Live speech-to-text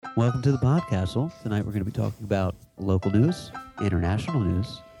Welcome to the Podcastle. Tonight we're going to be talking about local news, international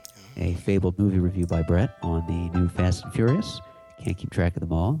news, a fabled movie review by Brett on the new Fast and Furious. Can't keep track of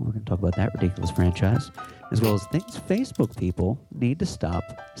them all. We're going to talk about that ridiculous franchise, as well as things Facebook people need to stop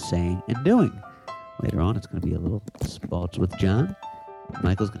saying and doing. Later on, it's going to be a little spalch with John.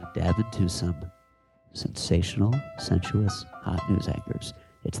 Michael's going to dab into some sensational, sensuous, hot news anchors.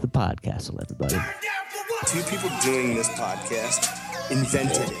 It's the Podcastle, everybody. Two people doing this podcast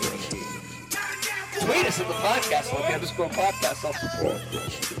invented it. Tweet us at the podcast, _podcast.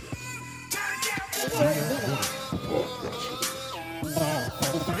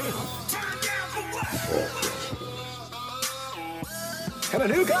 Have a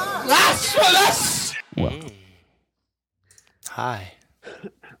new car! Last for us! Well, Hi.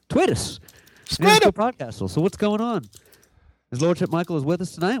 tweet us. Squid It's the Podcastle. So what's going on? His Lordship Michael is with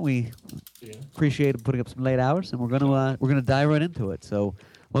us tonight. We appreciate him putting up some late hours, and we're gonna dive right into it. So,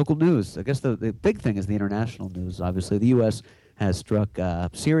 local news. I guess the big thing is the international news. Obviously, the U.S. has struck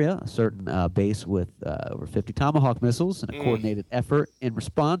Syria, a certain base with over 50 Tomahawk missiles, in a coordinated effort in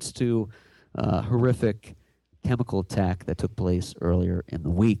response to a horrific chemical attack that took place earlier in the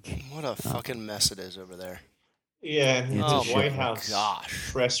week. What a fucking mess it is over there. Yeah, and It's the a White shit. House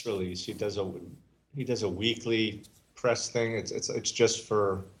Gosh. press release. He does a weekly press thing. It's just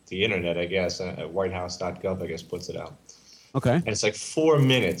for the internet, I guess. WhiteHouse.gov, I guess, puts it out, Okay. and it's like 4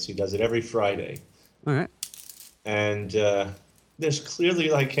 minutes. He does it every Friday, All right. and there's clearly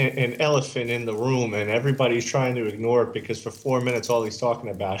like an elephant in the room, and everybody's trying to ignore it because for 4 minutes all he's talking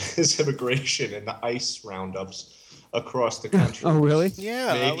about is immigration and the ICE roundups across the country. Oh, really?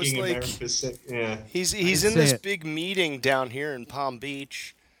 Yeah, I was Making like, America sick. Yeah. he's didn't in this say it. big meeting down here in Palm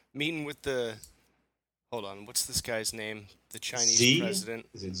Beach, meeting with the. Hold on, what's this guy's name? The Chinese Xi? president.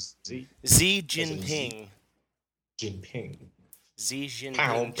 Is it Xi Xi President Jinping. Jinping? Xi Jinping,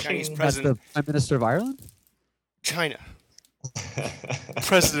 Pow, Chinese ping. That's the president. Prime Minister of Ireland? China.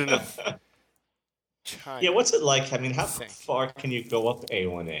 President of China. Yeah, what's it like? I mean, how Think. far can you go up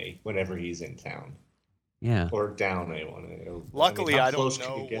A1A whenever he's in town, Yeah. or down A1A? Or, Luckily, how I don't close can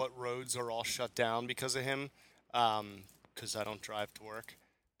know you get? what roads are all shut down because of him, because I don't drive to work.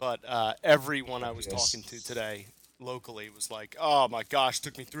 But everyone I was Yes. talking to today locally was like, "Oh my gosh,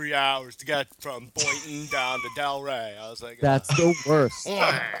 took me 3 hours to get from Boynton down to Delray." I was like, That's the worst.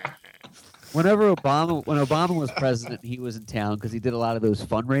 "Ugh." When Obama was president, he was in town because he did a lot of those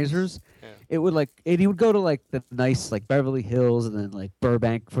fundraisers. Yeah. It would and he would go to like the nice like Beverly Hills and then like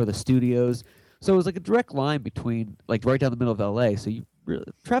Burbank for the studios. So it was like a direct line between like right down the middle of LA. So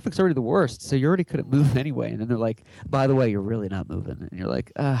traffic's already the worst. So you already couldn't move anyway. And then they're like, by the way, you're really not moving. And you're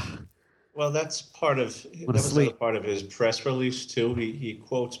like, Well, that's part of that was another part of his press release too. He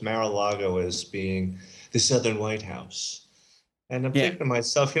quotes Mar-a-Lago as being the Southern White House, and I'm thinking to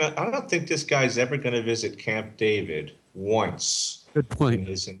myself, I don't think this guy's ever going to visit Camp David once good in point.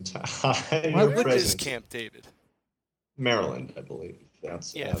 his entire What is presidency. Camp David? Maryland, I believe.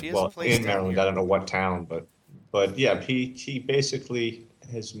 That's Yeah, if he has a place in down Maryland. here. I don't know what town, but yeah, he basically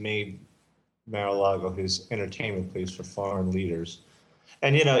has made Mar-a-Lago his entertainment place for foreign leaders.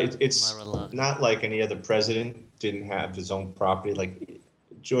 And it's Mar-a-Lago. not like any other president didn't have his own property. Like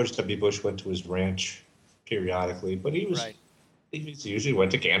George W. Bush went to his ranch periodically, but he Right. usually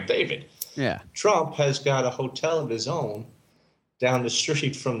went to Camp David. Yeah. Trump has got a hotel of his own down the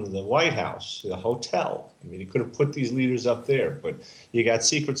street from the White House, the hotel. I mean, he could have put these leaders up there, but you got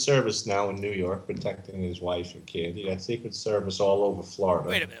Secret Service now in New York protecting his wife and kid. You got Secret Service all over Florida.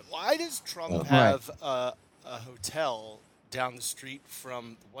 Wait a minute. Why does Trump Right. have a hotel down the street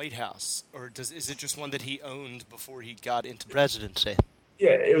from the White House, or is it just one that he owned before he got into presidency?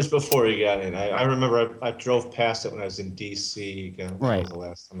 Yeah, it was before he got in. I remember I drove past it when I was in D.C. That Right. was the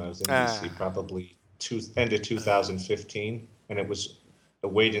last time I was in D.C., probably end of 2015, and it was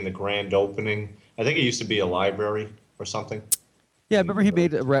awaiting the grand opening. I think it used to be a library or something. Yeah, I remember he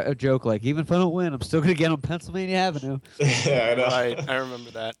made a joke like, even if I don't win, I'm still going to get on Pennsylvania Avenue. Yeah, I know. Right, I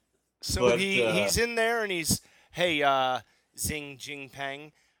remember that. So But, he's in there and he's, hey, Xi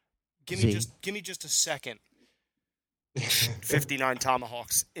Jinping, give me just a second. 59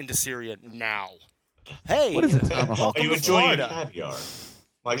 Tomahawks into Syria now. Hey, What is a Tomahawk? welcome Are you to enjoying your Florida. caviar?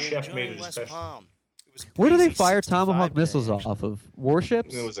 My chef Enjoying made it West special. Palm. It was a Where do they breezy fire 65 Tomahawk today, missiles actually. off of?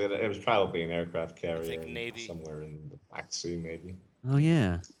 Warships? It was probably an aircraft carrier. think Navy. Somewhere in the Black Sea, maybe. Oh,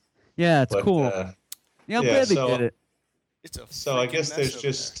 yeah. Yeah, it's But, cool. Yeah, I'm glad they so- did it. It's a So I freaking guess mess there's over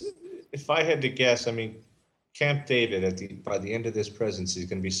just, if I had to guess, I mean, Camp David by the end of this presidency is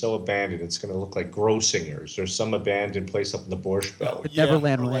going to be so abandoned, it's going to look like Grossinger's or some abandoned place up in the Borscht Belt. there.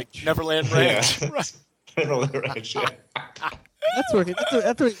 Neverland or like Ranch. Neverland Yeah. Ranch. Right. Neverland Ranch, yeah. That's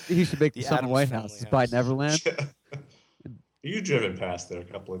where he should make the summer Addams White family House. Is buy house. Neverland. You've driven past there a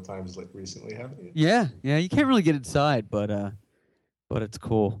couple of times recently, haven't you? Yeah. You can't really get inside, but it's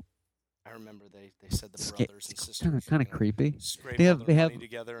cool. I remember they said the It's brothers and sisters kind were of gonna creepy. scrape They all have- their they money have-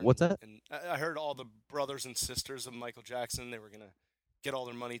 together. what's that? And I heard all the brothers and sisters of Michael Jackson, they were going to get all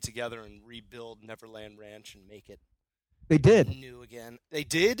their money together and rebuild Neverland Ranch and make it They did. new again. They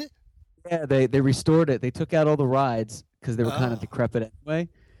did? Yeah, they restored it. They took out all the rides because they were kind of Oh. decrepit anyway.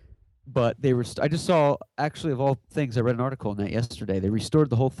 But they were. I just saw, actually, of all things, I read an article on that yesterday. They restored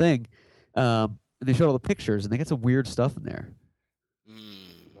the whole thing. And they showed all the pictures, and they got some weird stuff in there.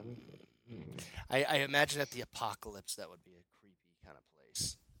 I imagine at the apocalypse that would be a creepy kind of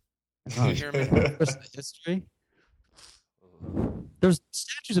place. Oh, You hear me? There's the history. There's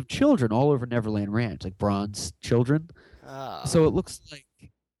statues of children all over Neverland Ranch, like bronze children. Ah. So it looks like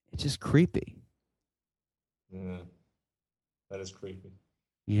it's just creepy. Yeah, that is creepy.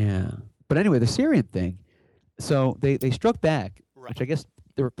 Yeah. But anyway, the Syrian thing. So they struck back, Right. which I guess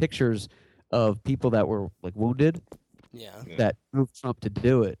there were pictures of people that were like wounded Yeah. Yeah. that moved Trump to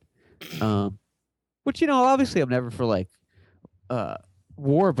do it. Which, obviously I'm never for like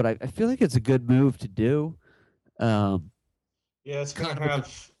war, but I feel like it's a good move to do. Yeah, it's going Kind to of a-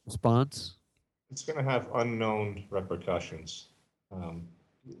 have Response. it's going to have unknown repercussions.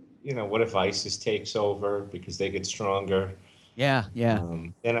 What if ISIS takes over because they get stronger? Yeah.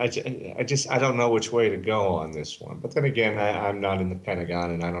 And I don't know which way to go on this one. But then again, I'm not in the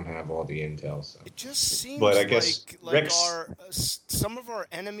Pentagon and I don't have all the intel. So It just seems But I guess like Rex- some of our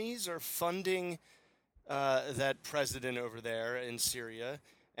enemies are funding that president over there in Syria,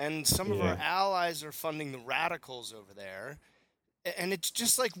 and some of our Yeah. allies are funding the radicals over there. And it's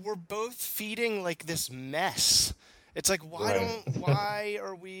just like we're both feeding like this mess. It's like Right. why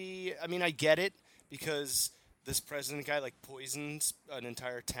are we? I mean, I get it because this president guy like poisons an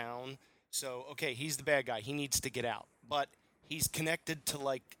entire town. So okay, he's the bad guy. He needs to get out. But he's connected to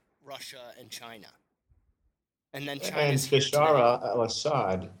like Russia and China. And then and China's here today. Bashar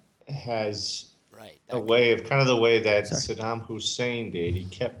al-Assad has Right. a way of kind of the way that Sorry. Saddam Hussein did.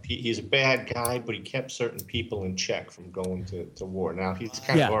 He's a bad guy, but he kept certain people in check from going to war. Now he's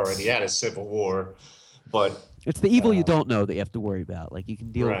kind Yeah. of already had a civil war, but It's the evil you don't know that you have to worry about. Like you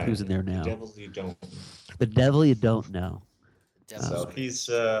can deal with right, who's in there now. The devil you don't. The devil you don't know. So he's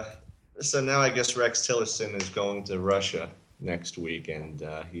so now I guess Rex Tillerson is going to Russia next week, and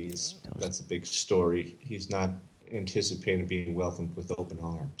that's a big story. He's not anticipating being welcomed with open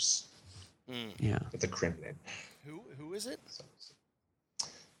arms Yeah. at the Kremlin. Who is it?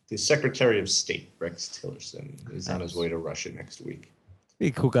 The Secretary of State, Rex Tillerson, is on his way to Russia next week. Be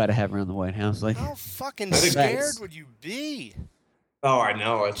a cool guy to have around the White House. Like, How fucking I think scared that's- would you be? Oh, I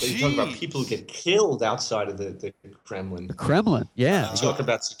know. You talk about Jeez. people who get killed outside of the Kremlin. the Kremlin. Yeah. You talk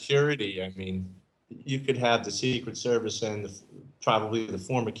about security. I mean, you could have the Secret Service and probably the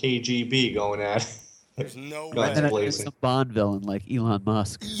former KGB going at it. There's no Guns And then way. blazing. some Bond villain like Elon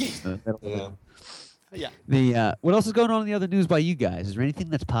Musk. Yeah. Yeah. Yeah. The what else is going on in the other news by you guys? Is there anything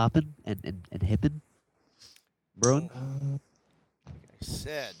that's popping and hipping? Brewing? Like I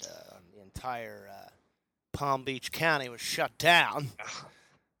said, the entire Palm Beach County was shut down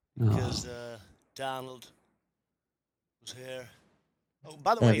Oh, because Donald was here. Oh,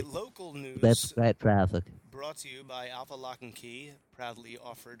 by the way, local news that's bad traffic. brought to you by Alpha Lock and Key, proudly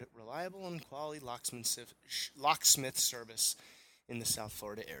offered reliable and quality locksmith service in the South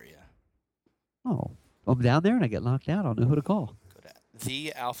Florida area. Oh, I'm down there and I get locked out. I'll know who to call. Go to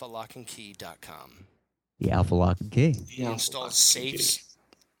thealphalockandkey.com. The Alpha Lock and Key. He installs safes.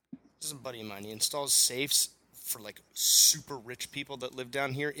 This is a buddy of mine. He installs safes for like super rich people that live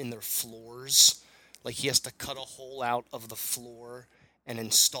down here in their floors. Like he has to cut a hole out of the floor and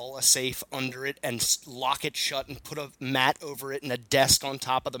install a safe under it and lock it shut and put a mat over it and a desk on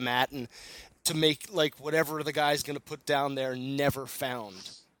top of the mat and to make like whatever the guy's going to put down there never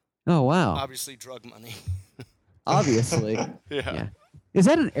found. Oh wow! Obviously drug money. Obviously. Yeah. Is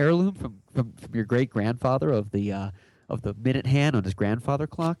that an heirloom from your great grandfather of the minute hand on his grandfather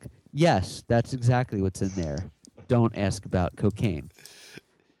clock? Yes, that's exactly what's in there. Don't ask about cocaine.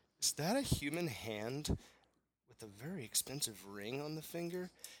 Is that a human hand with a very expensive ring on the finger?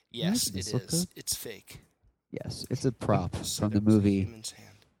 Yes, Does this it look is. good? It's fake. Yes, it's a prop Said from the it was a movie. human's hand.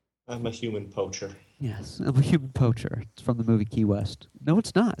 I'm a human poacher. Yes, I'm a human poacher. It's from the movie Key West. No,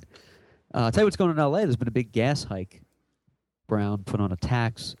 it's not. I'll tell you what's going on in L.A. There's been a big gas hike. Brown put on a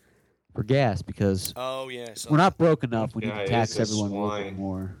tax for gas because Oh yeah. So we're not broke enough. We need Yeah, to tax he's a everyone a little bit swine.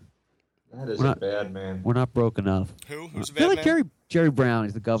 more. That is We're a not- bad man. We're not broke enough. Who? Who's a I feel bad like man? Jerry Brown.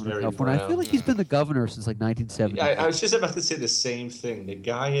 He's the governor of California. I feel like he's been the governor since like 1970. I was just about to say the same thing. The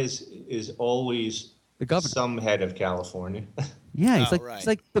guy is always the governor, some head of California. Yeah, he's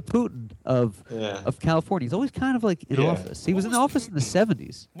like the Putin of California. He's always kind of like in office. He was in office in the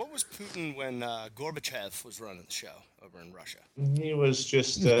 70s. What was Putin when Gorbachev was running the show over in Russia? He was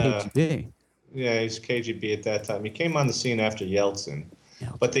just KGB. Yeah, he's KGB at that time. He came on the scene after Yeltsin,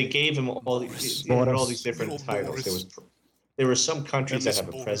 but they gave him all these different titles. There were some countries that have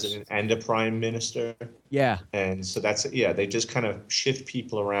a president and a prime minister. Yeah. And so they just kind of shift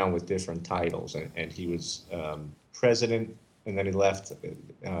people around with different titles. And he was president, and then he left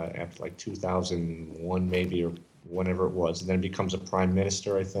after like 2001 maybe, or whenever it was. And then he becomes a prime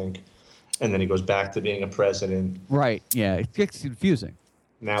minister, I think. And then he goes back to being a president. Right, yeah. It gets confusing.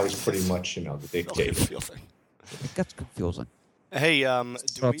 Now he's pretty much, the dictator. It gets confusing. Hey, do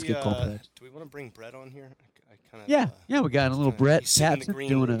we want to bring Brett on here? Yeah, we got a little Brett Katzen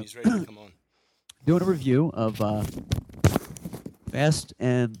he's ready to come on. Doing a review of Fast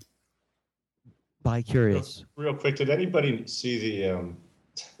and Bi-Curious. Real quick, did anybody see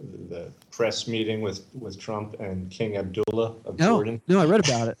the press meeting with Trump and King Abdullah of Jordan? No, I read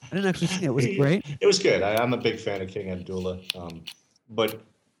about it. I didn't actually see it. Was it great? It was good. I'm a big fan of King Abdullah, but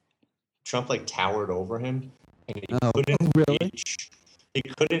Trump towered over him, and he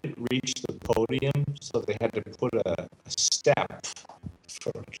couldn't reach the podium, so they had to put a step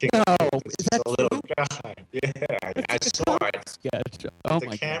for King. Is that a little guy. Yeah, I saw it. Oh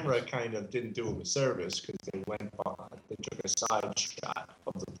the camera kind of didn't do him a service because they took a side shot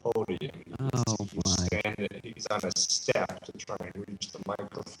of the podium. He's on a step to try and reach the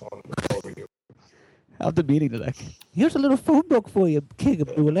microphone of the podium. How's the meeting today? Here's a little phone book for you, King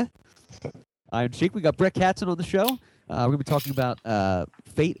Abdullah. Iron Sheik. We got Brett Katzen on the show. We're going to be talking about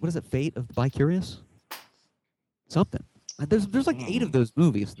Fate. What is it? Fate of Bi-Curious? Something. There's like 8 of those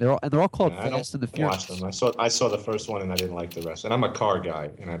movies. They're all called Fast and the Furious. Watch them. I saw the first one and I didn't like the rest. And I'm a car guy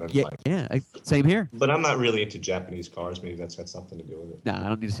and I don't like. Yeah, same here. But I'm not really into Japanese cars. Maybe that's got something to do with it. Nah, I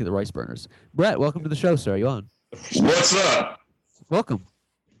don't need to see the rice burners. Brett, welcome to the show, sir. Are you on? What's up? Welcome.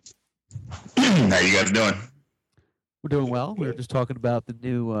 How you guys doing? We're doing well. We were just talking about the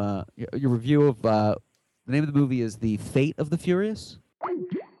new your review of the name of the movie is The Fate of the Furious.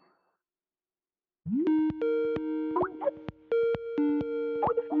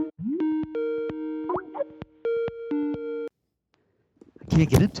 I can't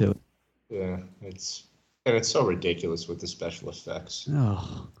get into it. Yeah, it's so ridiculous with the special effects.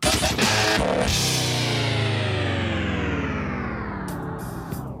 Oh.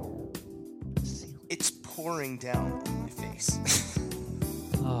 It's pouring down in my face.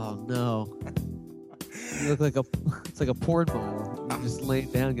 Oh no. You look like it's like a porn model. You're just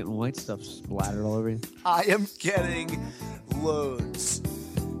laying down getting white stuff splattered all over you. I am getting loads.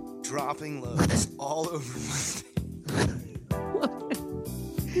 Dropping loads all over my face.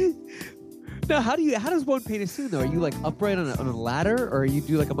 Now, how does one paint a scene though? Are you like upright on a ladder, or you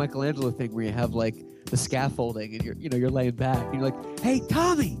do like a Michelangelo thing where you have like the scaffolding and you're laying back and you're like, hey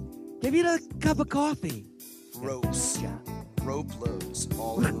Tommy, give me another cup of coffee. Ropes, rope loads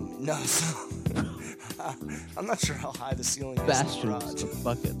all over me. No, I'm not sure how high the ceiling is. Bastions of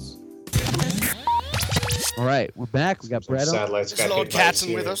buckets. All right, we're back. We got Brett on. Satellites got Lord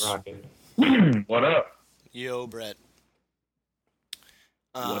Katzen with us. What up? Yo, Brett.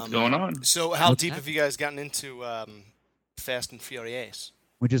 What's going on? So, how deep have you guys gotten into Fast and Furious?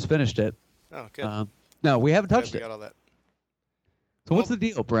 We just finished it. Oh, good. No, we haven't touched we it. got all that. So what's the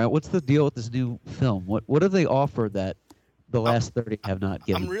deal, Brett? What's the deal with this new film? What have they offered that the last 30 have not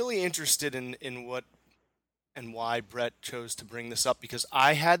given? I'm really interested in what and why Brett chose to bring this up, because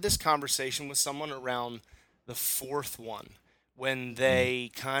I had this conversation with someone around the 4th one when they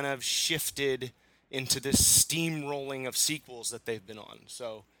kind of shifted into this steamrolling of sequels that they've been on.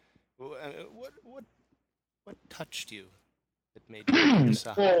 So, what touched you that made you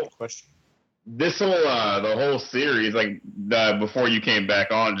decide? Well, this whole the whole series, before you came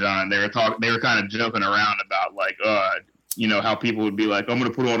back on, John, they were kind of joking around about how people would be like, I'm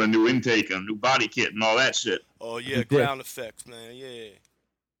gonna put on a new intake, a new body kit, and all that shit. Oh yeah, ground effects, man, yeah.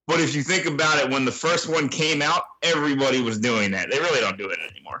 But if you think about it, when the first one came out, everybody was doing that. They really don't do it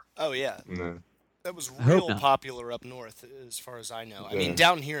anymore. Oh yeah. No. That was real popular up north, as far as I know. I mean,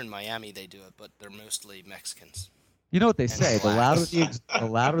 down here in Miami, they do it, but they're mostly Mexicans. You know what they say: the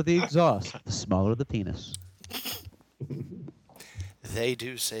louder the exhaust, the smaller the penis. They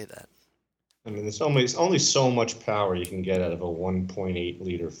do say that. I mean, there's only so much power you can get out of a 1.8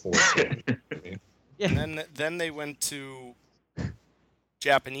 liter Ford. Yeah. And then they went to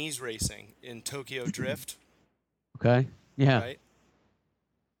Japanese racing in Tokyo Drift. Okay. Yeah. Right.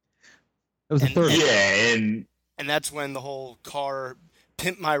 That was the third one. Yeah, and that's when the whole car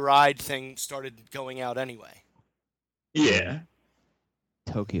Pimp My Ride thing started going out anyway. Yeah.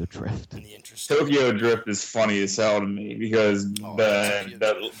 Tokyo Drift. In the interest Tokyo Drift is funny as hell to me because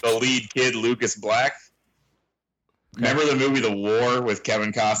the lead kid, Lucas Black. Remember the movie The War with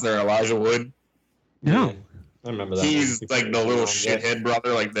Kevin Costner and Elijah Wood? No. Yeah, I remember that. He's like the little shithead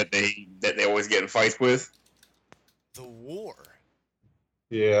brother, like that they always get in fights with. The War.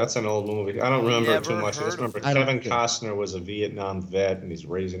 Yeah, that's an old movie. I don't remember it too Never much. I just heard of remember Kevin Costner was a Vietnam vet, and he's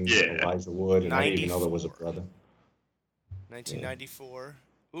raising Elijah Wood, and I didn't even know there was a brother. 1994.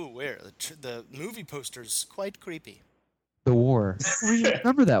 Ooh, where? The movie poster's quite creepy. The War. I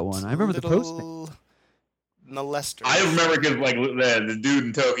remember that one. I remember the poster. Molester. I remember because like the dude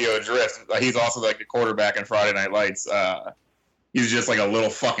in Tokyo Drift, he's also like the quarterback in Friday Night Lights. He's just like a little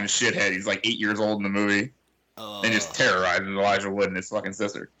fucking shithead. He's like 8 years old in the movie, and just terrorizes Elijah Wood and his fucking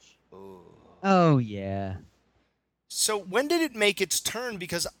sister. Oh yeah. So when did it make its turn?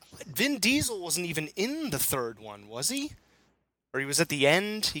 Because Vin Diesel wasn't even in the third one, was he? Or he was at the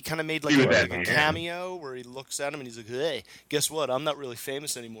end? He kind of made like a cameo where he looks at him and he's like, hey, guess what? I'm not really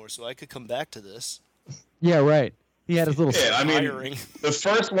famous anymore, so I could come back to this. Yeah, right. He had his little... Yeah, I mean, the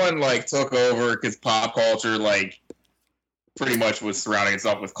first one like took over because pop culture like pretty much was surrounding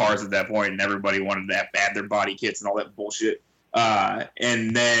itself with cars at that point, and everybody wanted to add their body kits and all that bullshit.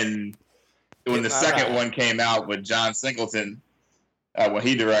 And then when the second one came out with John Singleton, when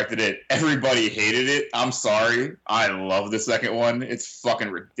he directed it, everybody hated it. I'm sorry. I love the second one. It's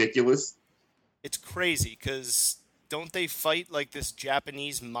fucking ridiculous. It's crazy because don't they fight like this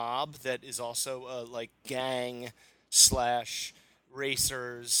Japanese mob that is also like gang /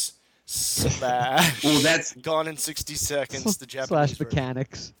 racers / well, that's Gone in 60 Seconds. The Japanese /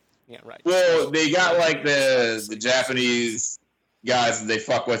 mechanics. Yeah, right. Well, they got like the Japanese guys that they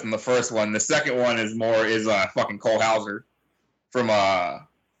fuck with in the first one. The second one is fucking Cole Hauser from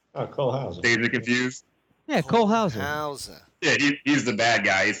Cole Hauser. Dazed and Confused. Yeah, Cole Hauser. Yeah, he's the bad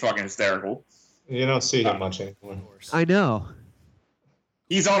guy. He's fucking hysterical. You don't see him much anymore. I know.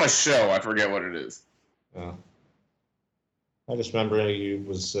 He's on a show. I forget what it is. Oh. I just remember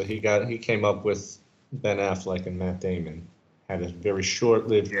he came up with Ben Affleck and Matt Damon. Had a very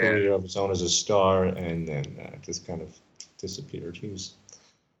short-lived career of his own as a star, and then just kind of disappeared. He was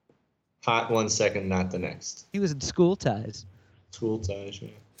hot 1 second, not the next. He was in School Ties. School Ties, yeah.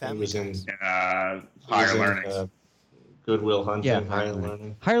 Family he was in Higher Learning. Good Will Hunting, Yeah, Higher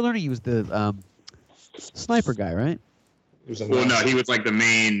Learning. Higher Learning, he was the sniper guy, right? He was Well, no, he was like the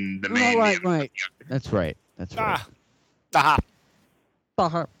main. Oh, right. That's right. Aha.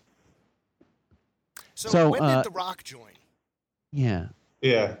 So, So when did The Rock join? Yeah.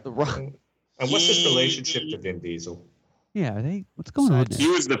 Yeah. The Rock. And what's his relationship to Vin Diesel? Yeah, what's going on there? He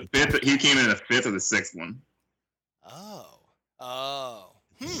was the fifth. He came in the fifth or the sixth one. Oh. Are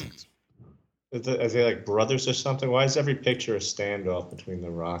they like brothers or something? Why is every picture a standoff between The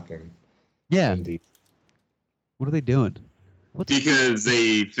Rock and Vin Diesel? What are they doing? Because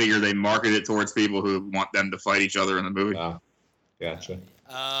they figure they market it towards people who want them to fight each other in the movie. Oh, gotcha.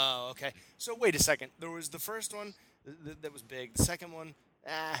 Oh, okay. So wait a second. There was the first one that was big. The second one,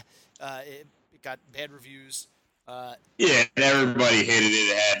 it got bad reviews. Yeah, and everybody hated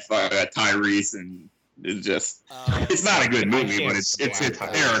it. It had Tyrese, and it's just it's not a good movie, but it's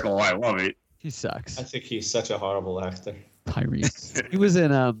hysterical. I love it. He sucks. I think he's such a horrible actor. Tyrese. He was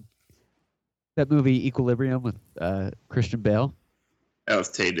in that movie Equilibrium with Christian Bale. That was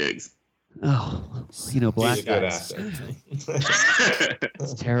Taye Diggs. Oh, black He's a good guys. actor.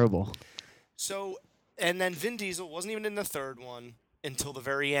 It's terrible. So, and then Vin Diesel wasn't even in the third one until the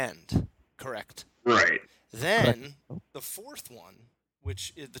very end. Correct. Right. Then the fourth one,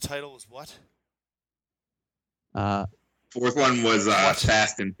 which the title was what? Fourth one was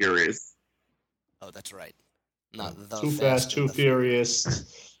Fast and Furious. Oh, that's right. Not the Too Fast, Too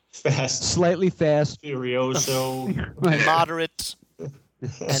Furious, Fast, Slightly fast, Furioso, right. Moderate,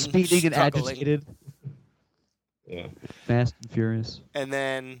 and speeding and struggling. agitated. Yeah. Fast and Furious. And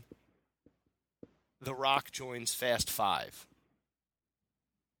then The Rock joins Fast 5.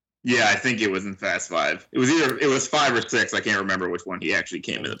 Yeah, I think it was in Fast 5. It was 5 or 6. I can't remember which one he actually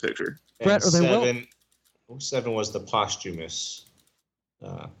came in the picture. Brett, And are they 7 was the posthumous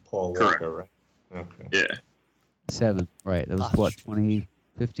Paul Correct. Walker, right? Okay. Yeah. 7. Right. That was what,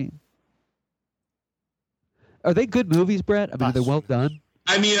 2015? Are they good movies, Brett? I mean, are they well done?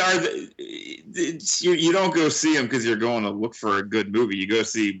 I mean, you don't go see them because you're going to look for a good movie. You go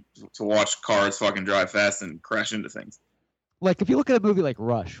to watch cars fucking drive fast and crash into things. Like, if you look at a movie like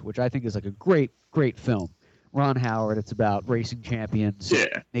Rush, which I think is like a great, great film, Ron Howard. It's about racing champions. Yeah.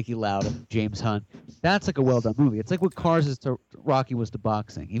 Niki Lauda, James Hunt. That's like a well-done movie. It's like what Cars is to Rocky was to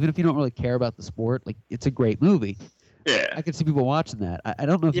boxing. Even if you don't really care about the sport, like it's a great movie. Yeah. I could see people watching that. I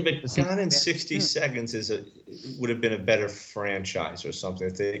don't know if Yeah, but Gone in 60 Seconds would have been a better franchise or something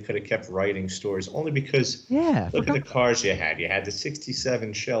if they could have kept writing stories. Only because look at the cars you had. You had the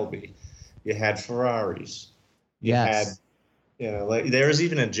 '67 Shelby. You had Ferraris. You had, like there was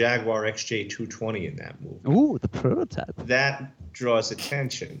even a Jaguar XJ220 in that movie. Ooh, the prototype. That draws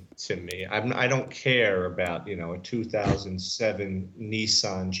attention to me. I don't care about a 2007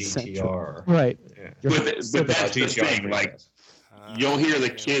 Nissan GTR. Right. Yeah. But that's the thing. Like you'll hear the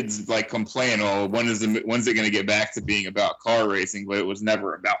kids like complain, "Oh, when's it going to get back to being about car racing?" But it was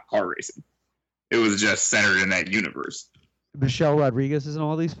never about car racing. It was just centered in that universe. Michelle Rodriguez is in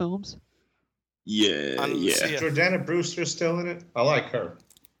all these films. Yeah. Jordana Brewster's still in it. I like her.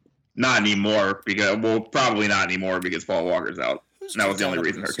 Not anymore probably not anymore because Paul Walker's out. And that was the only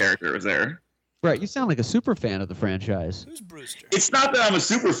reason her character was there. Right, you sound like a super fan of the franchise. Who's Brewster? It's not that I'm a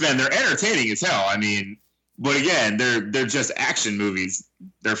super fan. They're entertaining as hell. I mean, but again, they're just action movies.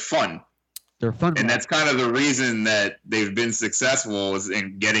 They're fun. They're fun. And that's kind of the reason that they've been successful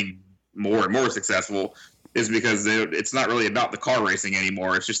in getting more and more successful is because it's not really about the car racing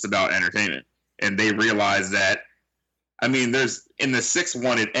anymore. It's just about entertainment. And they realize that, I mean, there's in the sixth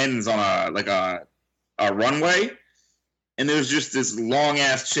one, it ends on a runway, and there's just this long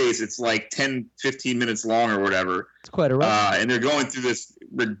ass chase. It's like 10, 15 minutes long or whatever. It's quite a ride. And they're going through this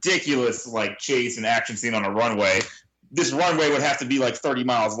ridiculous like chase and action scene on a runway. This runway would have to be like 30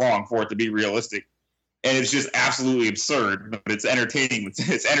 miles long for it to be realistic. And it's just absolutely absurd, but it's entertaining.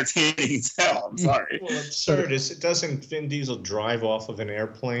 It's entertaining as hell. I'm sorry. Well, absurd is doesn't Vin Diesel drive off of an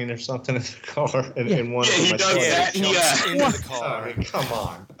airplane or something in the car? In one he does that. Into the car. I mean, come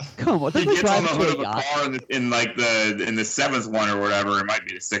on. Come on. He gets on the hood of the car in the seventh one or whatever. It might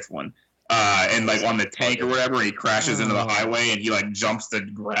be the sixth one. And like on the tank or whatever, and he crashes into the highway, and he like jumps to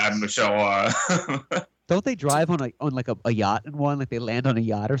grab Michelle. Don't they drive on a yacht in one? Like they land on a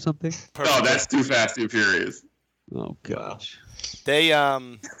yacht or something? No, that's Too Fast, Too Furious. Oh gosh. They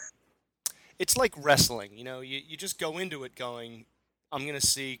it's like wrestling. You just go into it going, I'm gonna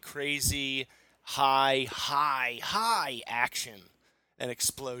see crazy high action and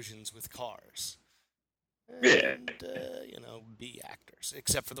explosions with cars. And, be actors,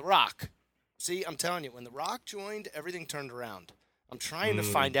 except for The Rock. See, I'm telling you, when The Rock joined, everything turned around. I'm trying to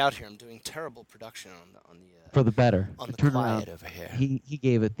find out here. I'm doing terrible production on the for the better. on the turn quiet around. over here. He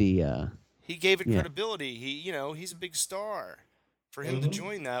gave it the. He gave it credibility. He's a big star. For him to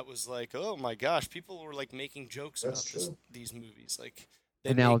join that was like, oh my gosh, people were like making jokes about these movies, like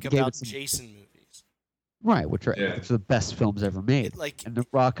they make about Jason movies. Right, which are the best films ever made. And The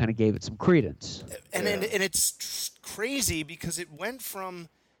Rock kind of gave it some credence. And it's crazy because it went from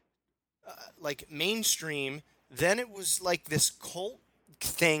like mainstream, then it was like this cult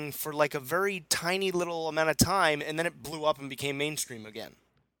thing for like a very tiny little amount of time, and then it blew up and became mainstream again.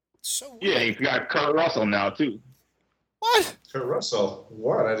 It's so weird. Yeah, you've got Kurt Russell now too. What? Kurt Russell?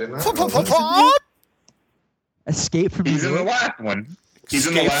 What? I did not know. Escape from He's in the last one. He's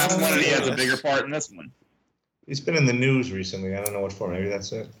in the last one, and he has a bigger part in this one. He's been in the news recently. I don't know what for. Maybe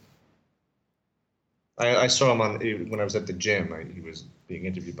that's it. I saw him when I was at the gym. He was being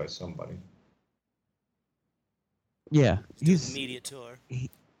interviewed by somebody. Yeah. He's doing a media tour.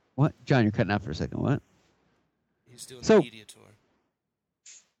 What? John, you're cutting out for a second. What? He's doing a media tour.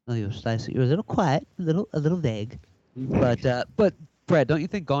 Oh, you was a little quiet, a little vague. But Brad, don't you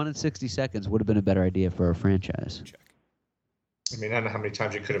think Gone in 60 Seconds would have been a better idea for a franchise? Check. I mean, I don't know how many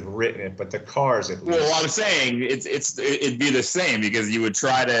times you could have written it, but the cars at least. Well, I'm saying it'd be the same because you would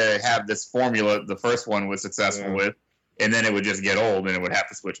try to have this formula the first one was successful with, and then it would just get old and it would have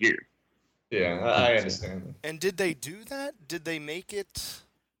to switch gears. Yeah, I understand. And did they do that? Did they make it,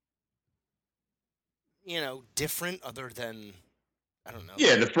 different other than, I don't know.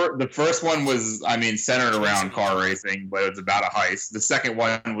 Yeah, the first one was, centered around car racing, but it was about a heist. The second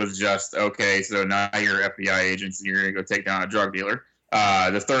one was just, okay, so now you're FBI agents and you're going to go take down a drug dealer.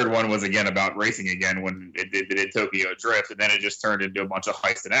 The third one was, again, about racing again when it did Tokyo Drift, and then it just turned into a bunch of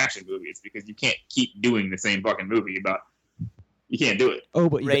heist and action movies because you can't keep doing the same fucking movie about... You can't do it.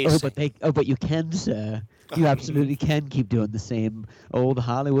 But you can, sir. You absolutely can keep doing the same old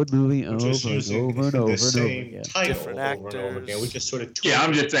Hollywood movie over and over and over again. Different actors. We just sort of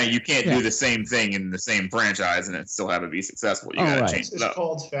I'm just saying you can't do the same thing in the same franchise and it still have it be successful. You gotta change it up. It's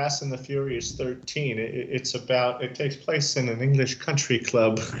called Fast and the Furious 13. It takes place in an English country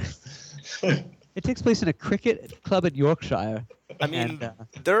club. It takes place in a cricket club in Yorkshire. I mean,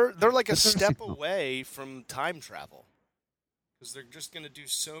 And, they're like a that's very step cool. away from time travel. Because they're just going to do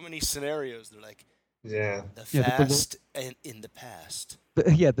so many scenarios. They're like, Yeah. the Yeah, but the- fast and in the past. the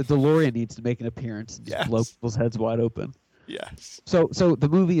DeLorean needs to make an appearance and just Yes. blow people's heads wide open. Yes. So the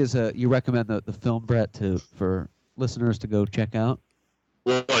movie is you recommend the film, Brett, for listeners to go check out?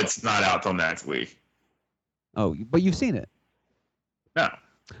 Well, it's not out till next week. Oh, but you've seen it. No.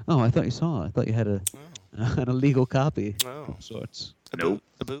 Oh, I thought you saw it. I thought you had Oh. an illegal copy Oh. of sorts. Nope.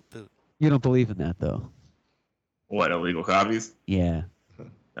 A boot boot. You don't believe in that, though. What, illegal copies? Yeah.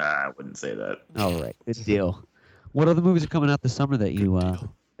 I wouldn't say that. All right. Good deal. What other movies are coming out this summer that you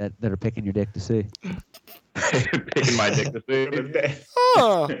deal. that are picking your dick to see? Picking my dick to see.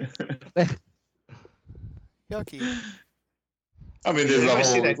 Oh, yucky. I mean, there's Did a I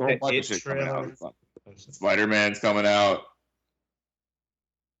see whole, that- there's a whole that bunch It of shit coming trailer? out. Spider-Man's coming out.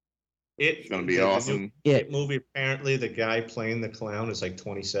 It's gonna be the new awesome. It movie, apparently, the guy playing the clown is like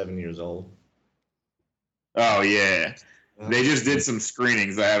 27 years old. Oh yeah, they just did some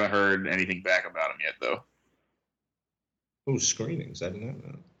screenings. I haven't heard anything back about them yet, though. Ooh, screenings. I didn't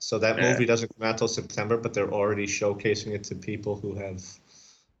know. So that Yeah. movie doesn't come out till September, but they're already showcasing it to people who have.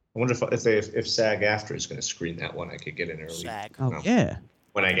 I wonder if SAG-AFTRA is going to screen that one. I could get in early Sag. Oh, No. yeah.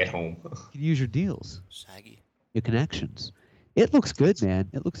 when I get home. You can use your deals, Saggy. your connections. It looks good, man.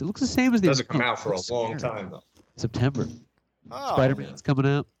 It looks the same as It the doesn't come original. out for a It's long scary. time though. September. Oh. Spider-Man's coming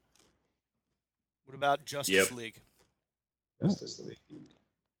out. What about Justice Yep. League? Justice League.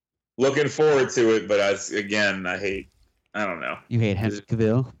 Looking forward to it, but I don't know. You hate Henry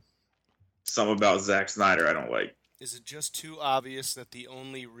Cavill? Something about Zack Snyder I don't like. Is it just too obvious that the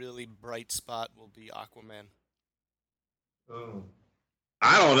only really bright spot will be Aquaman? Oh.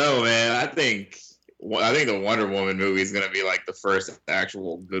 I don't know, man. I think the Wonder Woman movie is gonna be like the first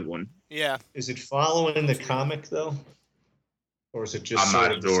actual good one. Yeah. Is it following the comic though, or is it just? I'm sort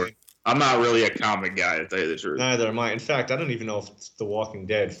not of the sure. same? I'm not really a comic guy, to tell you the truth. Neither am I. In fact, I don't even know if The Walking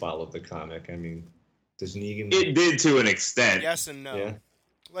Dead followed the comic. I mean, does Negan? It did to an extent. Yes and no. Yeah.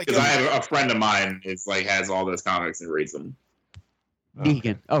 Like Because I have a friend of mine is like has all those comics and reads them.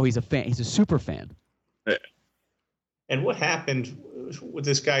 Negan. Oh, he's a fan. He's a super fan. And what happened with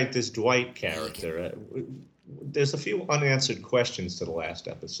this guy, this Dwight character? There's a few unanswered questions to the last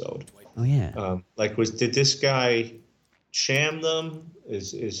episode. Oh, yeah. Did this guy sham them?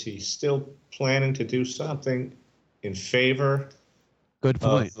 Is he still planning to do something in favor Good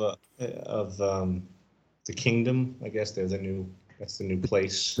point. of the kingdom? I guess that's the new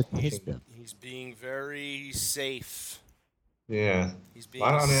place. The kingdom. he's being very safe. Yeah. He's being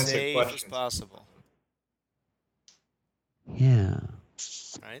Lot of as unanswered safe as questions. possible. Yeah.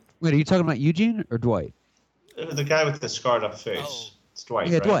 Right? Wait, are you talking about Eugene or Dwight? The guy with the scarred up face. Oh. It's Dwight.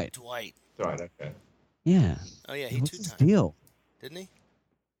 Yeah, right? Dwight. Dwight. Dwight. Okay. Yeah. Oh yeah, he What's his two-time, deal? didn't he?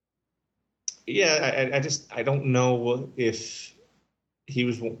 Yeah, I don't know if he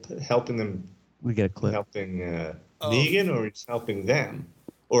was helping them, We get a clip. helping Oh. Negan, or he's helping them,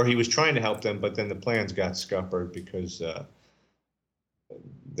 or he was trying to help them, but then the plans got scuppered because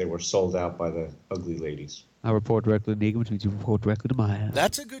they were sold out by the ugly ladies. I report directly to Negan, which means you report directly to my house.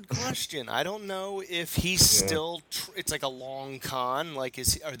 That's a good question. I don't know if he's still. It's like a long con. Like,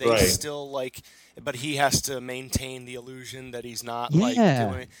 are they Right. still like? But he has to maintain the illusion that he's not like Yeah.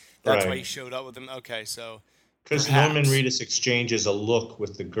 doing. That's why Right. he showed up with them. Okay, so Because Perhaps. Norman Reedus exchanges a look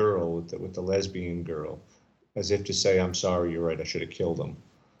with the girl, with the lesbian girl, as if to say, "I'm sorry, you're right. I should have killed him."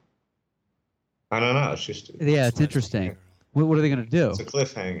 I don't know. It's just Yeah, it's interesting. What are they going to do? it's a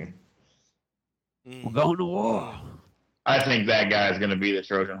cliffhanger. We're going to war. I think that guy is going to be the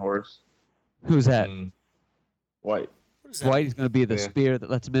Trojan horse. Who's that? Mm. White. What is that? Dwight is going to be the Yeah. spear that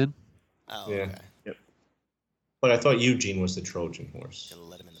lets him in? Oh, Yeah. okay. But I thought Eugene was the Trojan horse. Gonna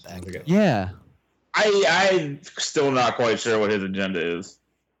let him in the I back. forget. Yeah. I'm still not quite sure what his agenda is.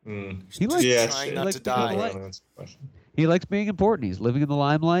 Mm. He likes, Yeah, trying it's- not like to being die. polite. That's the question. He likes being important. He's living in the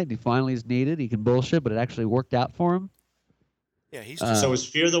limelight, and he finally is needed. He can bullshit, but it actually worked out for him. Yeah, he's Uh, just. So is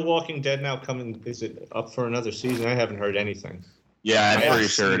Fear the Walking Dead now coming? Is it up for another season? I haven't heard anything. Yeah, I'm I pretty haven't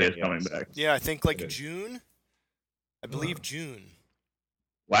sure it seen is it yet, coming so- back. yeah, I think like It is. June. I believe June.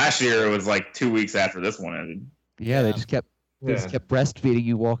 Last year it was like 2 weeks after this one ended. Yeah, they Yeah. just kept Yeah. breastfeeding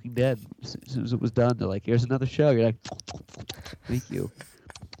you Walking Dead. As soon as it was done, they're like, here's another show. You're like, thank you.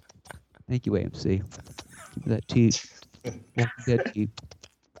 Thank you, AMC. Give me that tea. Walking Dead tea.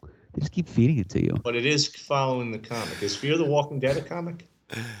 They just keep feeding it to you. But it is following the comic. Is Fear the Walking Dead a comic?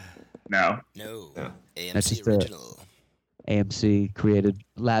 No. No. Yeah. That's AMC just a- original. AMC created,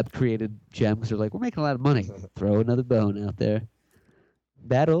 lab created gems. They're like, we're making a lot of money. Throw another bone out there.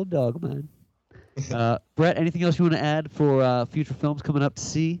 That old dog of mine. Brett, anything else you want to add for future films coming up to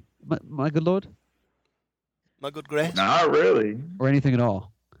see, my good lord? My good Gray? Not really. Or anything at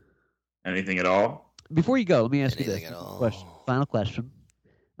all? Anything at all? Before you go, let me ask you Anything this. at all. Final question.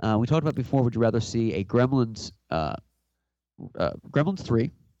 We talked about before, would you rather see a Gremlins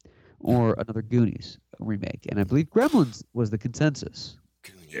 3 or another Goonies remake? And I believe Gremlins was the consensus.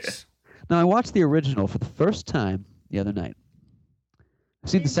 Goonies. Now, I watched the original for the first time the other night. I've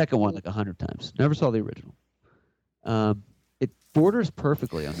seen the second one like 100 times. Never saw the original. It borders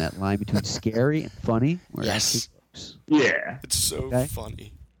perfectly on that line between scary and funny. Where Yes. it works. Yeah. It's so Okay.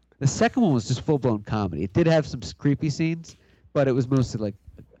 funny. The second one was just full-blown comedy. It did have some creepy scenes, but it was mostly like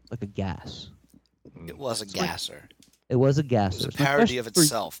a gas. It was a gasser. It was a It gas. was a parody of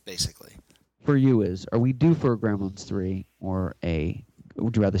itself, basically. For you are we due for a Gremlins 3 or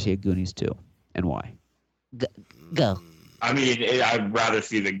would you rather see a Goonies 2, and why? Go. I mean, I'd rather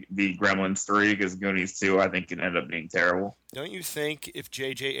see the Gremlins 3 because Goonies 2 I think can end up being terrible. Don't you think if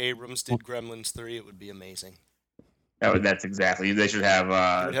J.J. Abrams did Gremlins 3, it would be amazing? That's exactly. They should have,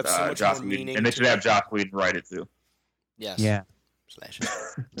 It would have so much Joss more Whedon, meaning and they to should have Joss Whedon write it too. Yes. Yeah. Slash.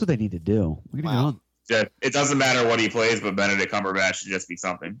 That's what they need to do. We're gonna Wow. go on. It doesn't matter what he plays, but Benedict Cumberbatch should just be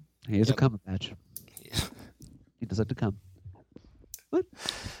something. He is Yep. a Cumberbatch. Yeah. He does like to come. But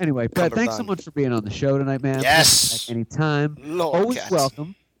anyway, Brett, thanks so Cumberbund. much for being on the show tonight, man. Yes. Back anytime. Lord Always cats.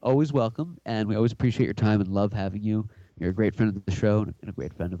 welcome. Always welcome. And we always appreciate your time and love having you. You're a great friend of the show and a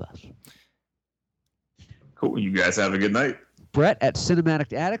great friend of us. Cool. You guys have a good night. Brett at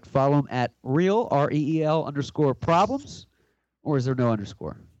Cinematic Addict. Follow him at real, REEL_problems. Or is there no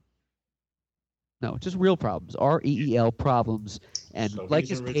underscore? No, just real problems. REEL problems. And So like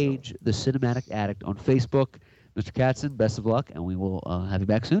he's his original. page, The Cinematic Addict on Facebook. Mr. Katzen, best of luck, and we will have you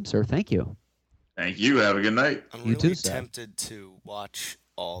back soon, sir. Thank you. Thank you. Have a good night. I'm You really too, sir. tempted to watch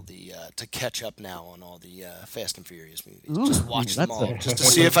all the to catch up now on all the Fast and Furious movies. Ooh, Just watch them that's all, a- just to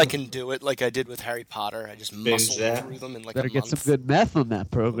see if I can do it like I did with Harry Potter. I just Binge muscled that. through them in like Better a get month. some good meth on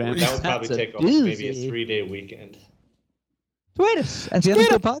that program. That would probably That's take a off maybe a doozy. 3-day weekend. Tweet us at the end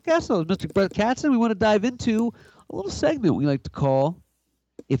of the podcast. So, Mr. Brett Katzen, we want to dive into a little segment we like to call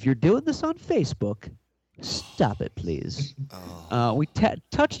 "If You're Doing This on Facebook, Stop It, Please." Oh.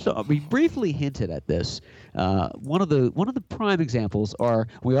 We briefly hinted at this. One of the prime examples are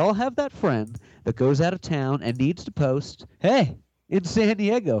we all have that friend that goes out of town and needs to post, "Hey, in San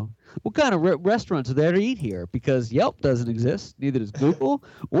Diego, what kind of restaurants are there to eat here?" Because Yelp doesn't exist, neither does Google,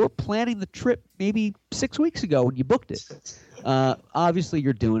 or planning the trip maybe 6 weeks ago when you booked it. Obviously,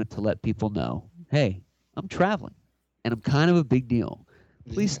 you're doing it to let people know, "Hey, I'm traveling, and I'm kind of a big deal.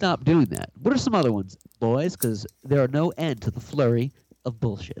 Please stop doing that." What are some other ones, boys? Because there are no end to the flurry of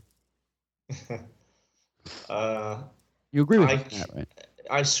bullshit. You agree with that, right?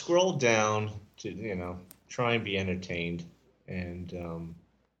 I scroll down to try and be entertained, and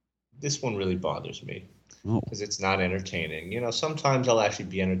this one really bothers me Oh. because it's not entertaining. Sometimes I'll actually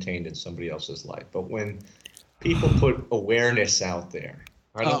be entertained in somebody else's life, but when people put awareness out there,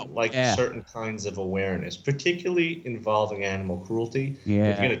 I don't like yeah. certain kinds of awareness, particularly involving animal cruelty. Yeah.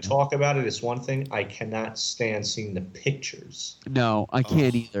 If you're going to talk about it, it's one thing. I cannot stand seeing the pictures. No, I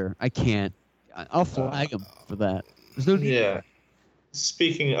can't Oh. either. I can't. I'll flag him for that. There's no need. Yeah.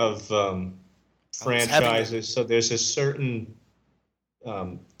 Speaking of franchises, so there's a certain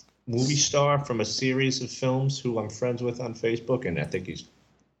movie star from a series of films who I'm friends with on Facebook, and I think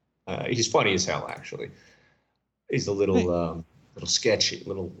he's funny as hell. Actually, he's a little sketchy,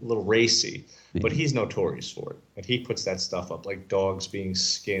 little racy, but he's notorious for it. And he puts that stuff up, like dogs being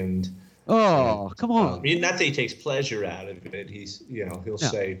skinned. Oh, come on. Not that he takes pleasure out of it. He'll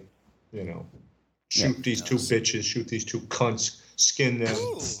say, shoot these two bitches, shoot these two cunts, skin them.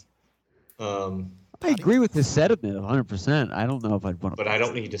 Ooh. I agree with his sentiment 100%. I don't know if I'd want to. But I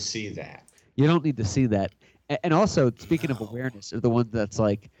don't need to see that. You don't need to see that. And also, speaking of awareness, are the ones that's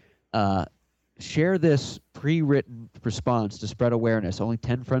like, share this pre-written response to spread awareness. Only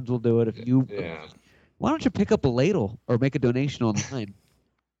 10 friends will do it. If you, Yeah. why don't you pick up a ladle or make a donation online?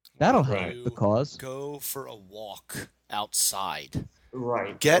 That'll help Right. the cause. Go for a walk outside.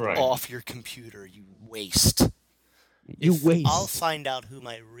 Right. Get right. off your computer, you waste. You waste. I'll find out who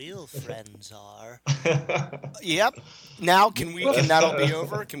my real friends are. Yep. Now, can that all be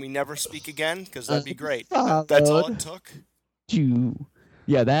over? Can we never speak again? Because that'd be great. That's all it took. You.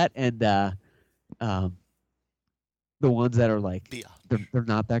 Yeah, that and the ones that are like they're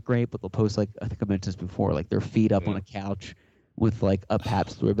not that great, but they'll post like I think I mentioned this before, like their feet up on a couch with like a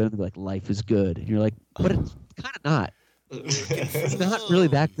Pabst Blue Ribbon, like life is good, and you're like, but it's kind of not. It's not really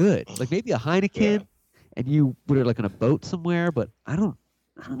that good. Like maybe a Heineken, and you were like on a boat somewhere, but I don't.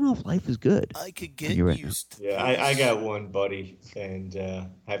 I don't know if life is good. I could get You're right used to Yeah, I got one buddy, and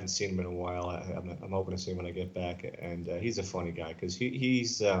haven't seen him in a while. I'm hoping to see him when I get back, and he's a funny guy because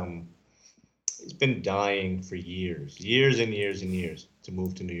he's been dying for years and years to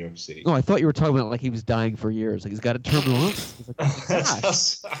move to New York City. Oh, I thought you were talking about like he was dying for years. Like he's got a terminal illness. He's like, oh my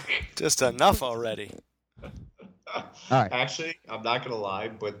gosh. Just enough already. All right. Actually, I'm not gonna lie,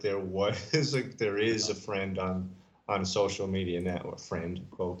 but there is a friend on social media network, friend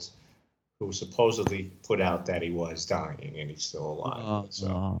quotes, who supposedly put out that he was dying and he's still alive.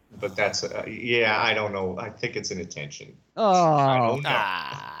 But that's I don't know. I think it's an attention. I don't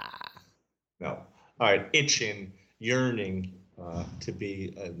know. No. All right, itching, yearning to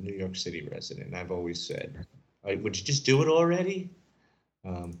be a New York City resident. I've always said, would you just do it already?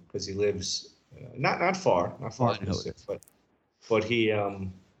 Because he lives not far from the city, but he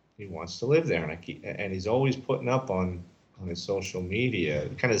wants to live there, and he's always putting up on his social media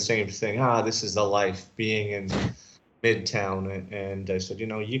kind of the same thing. This is the life being in Midtown, and I said,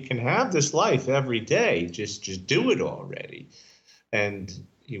 you can have this life every day. Just do it already. And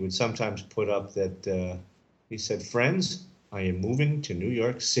he would sometimes put up that he said, "Friends, I am moving to New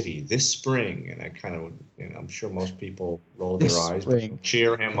York City this spring," and I kind of, I'm sure most people roll their eyes, but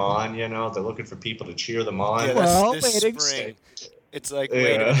cheer him on. They're looking for people to cheer them on. Yeah, this spring. It's like,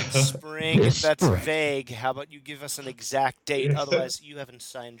 wait a minute, spring. That's vague. How about you give us an exact date? Otherwise, you haven't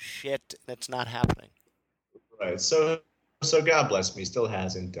signed shit, and it's not happening. Right. So God bless me, still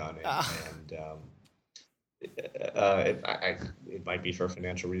hasn't done it, and it might be for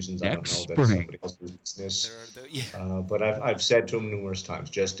financial reasons. I don't know. That's somebody else's business. But I've said to him numerous times,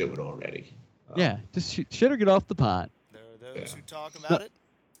 just do it already. Just shit or get off the pot. There are those who talk about it,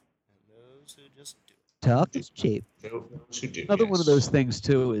 and those who just do it. Talk is cheap. Those who do. Another one of those things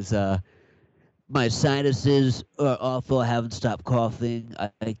too is my sinuses are awful. I haven't stopped coughing.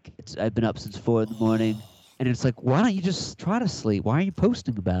 I've been up since 4 a.m, and it's like, why don't you just try to sleep? Why are you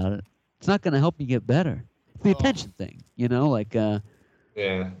posting about it? It's not going to help you get better. The attention thing, like.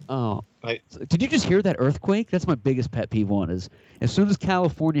 Yeah. Oh. Did you just hear that earthquake? That's my biggest pet peeve on is as soon as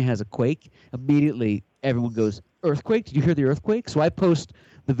California has a quake, immediately everyone goes, earthquake? Did you hear the earthquake? So I post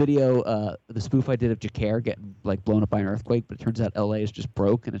the video, the spoof I did of Jakar getting like blown up by an earthquake, but it turns out LA is just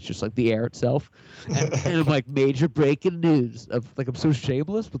broke and it's just like the air itself. And I'm like, major breaking news of like, I'm so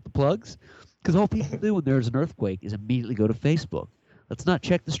shameless with the plugs because all people do when there's an earthquake is immediately go to Facebook. Let's not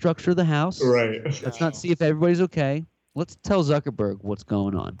check the structure of the house. Right. Let's not see if everybody's okay. Let's tell Zuckerberg what's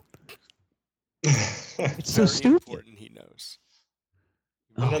going on. It's so stupid. Important he knows.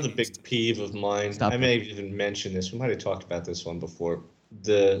 Another big peeve of mine. I may have even mentioned this. We might have talked about this one before.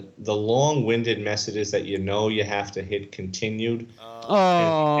 The long-winded messages that you have to hit continued.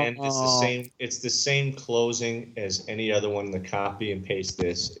 And it's the same closing as any other one. The copy and paste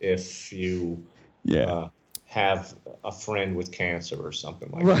this if you have a friend with cancer or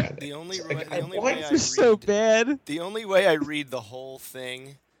something like that. The only way I read the whole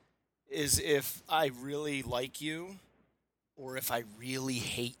thing is if I really like you or if I really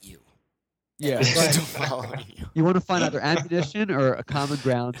hate you. Yeah. You want to find either ammunition or a common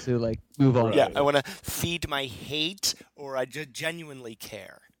ground to like move on. Yeah, I want to feed my hate or I just genuinely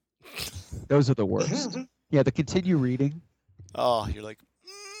care. Those are the worst. Yeah, the continue reading. Oh, you're like,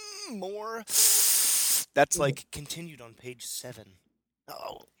 more? That's like continued on page 7.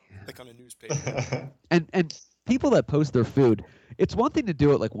 Oh, like on a newspaper. And people that post their food, it's one thing to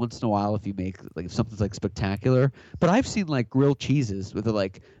do it like once in a while if you make like if something's like spectacular. But I've seen like grilled cheeses where they're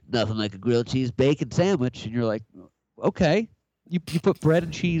like nothing like a grilled cheese bacon sandwich, and you're like, okay, you put bread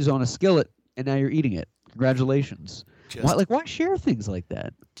and cheese on a skillet and now you're eating it. Congratulations. Why share things like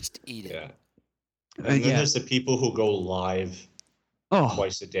that? Just eat it. Yeah. And then there's the people who go live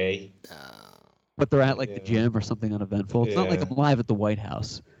twice a day. But they're at like the gym or something uneventful. It's not like I'm live at the White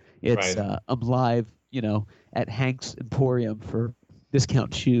House. It's I'm live, at Hank's Emporium for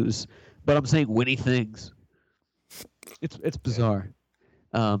discount shoes. But I'm saying witty things. It's bizarre.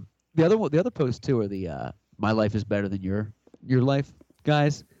 The other posts too are the my life is better than your life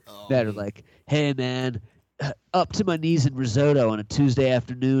guys that are like, hey man, up to my knees in risotto on a Tuesday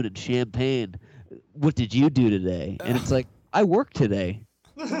afternoon in Champagne. What did you do today? And it's like, I work today.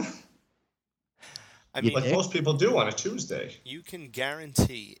 I mean, like most people do on a Tuesday. You can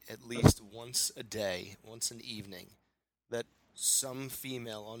guarantee at least once a day, once an evening, that some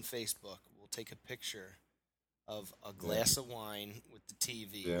female on Facebook will take a picture of a glass of wine with the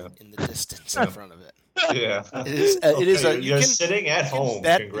TV in the distance in front of it. Yeah. It is. You're sitting at home.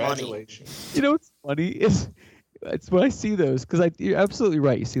 Congratulations. Money. You know what's funny is it's when I see those because you're absolutely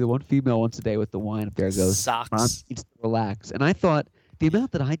right. You see the one female once a day with the wine up there. Goes, socks. Mom needs to relax, and I thought the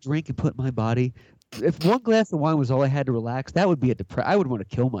amount that I drink and put in my body. If one glass of wine was all I had to relax, that would be I would want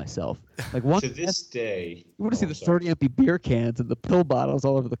to kill myself. Like one to this day, you want to see the 30 empty beer cans and the pill bottles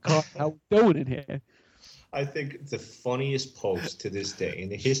all over the car. How we doing in here? I think the funniest post to this day in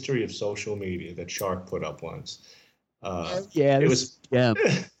the history of social media that Shark put up once. It was. Yeah.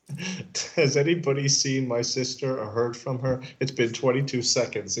 Has anybody seen my sister or heard from her? It's been 22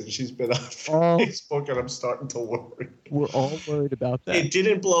 seconds and she's been on Facebook, and I'm starting to worry. We're all worried about that. It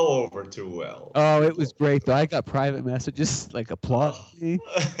didn't blow over too well. Oh, it was great though. I got private messages like applauding me.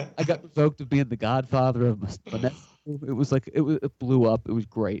 I got revoked of being the godfather of Vanessa. It was like it blew up. It was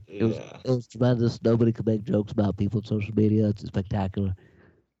great. It was tremendous. Nobody could make jokes about people on social media. It's spectacular.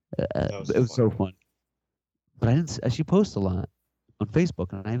 It was so fun. But I didn't. She posts a lot on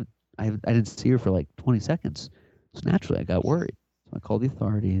Facebook, and I didn't see her for like 20 seconds. So naturally, I got worried. So I called the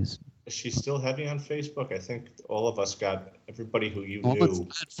authorities. Is she still heavy on Facebook? I think all of us got everybody who you knew.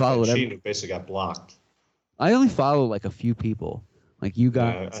 She basically got blocked. I only follow like a few people, like you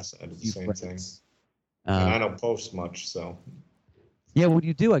guys. I did the same thing. And I don't post much, so. Yeah, when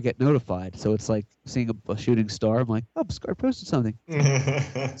you do, I get notified. So it's like seeing a shooting star. I'm like, oh, Scar posted something.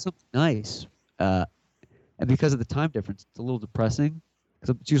 Something nice. And because of the time difference, it's a little depressing.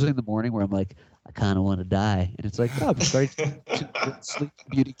 Because it's usually in the morning where I'm like, I kind of want to die. And it's like, oh, Scar to Sleep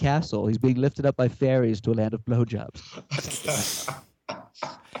Beauty Castle. He's being lifted up by fairies to a land of blowjobs.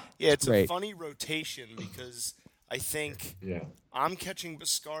 Yeah, it's a funny rotation because I think I'm catching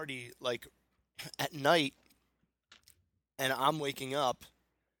Biscardi like at night, and I'm waking up,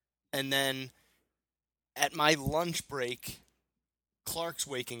 and then at my lunch break, Clark's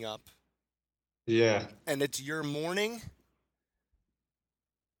waking up. Yeah. And it's your morning.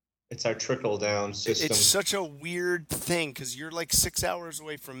 It's our trickle down system. It's such a weird thing because you're like 6 hours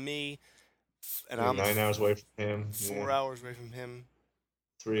away from me, and I'm 9 hours away from him. 4 hours away from him.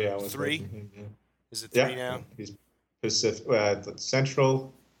 3 hours. Three? Away from him, yeah. Is it 3 now? He's Pacific,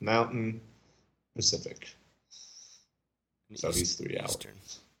 Central, Mountain, Pacific. So he's 3 hours. Eastern.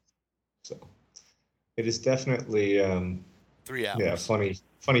 So it is definitely 3 hours. Yeah,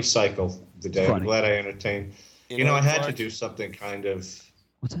 funny cycle of the day. I'm glad I entertained. You know, I had to do something kind of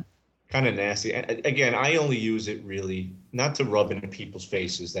nasty. And again, I only use it really not to rub into people's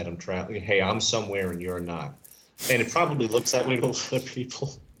faces that I'm traveling. Hey, I'm somewhere and you're not. And it probably looks that way to a lot of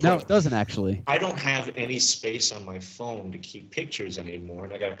people. No, it doesn't actually. I don't have any space on my phone to keep pictures anymore,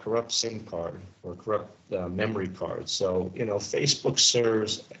 and I got a corrupt SIM card or a corrupt memory card. So, you know, Facebook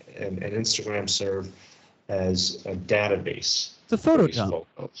serves and Instagram serve as a database. It's a photo dump.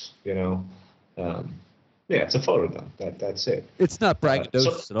 Photos, you know. It's a photo dump. That's it. It's not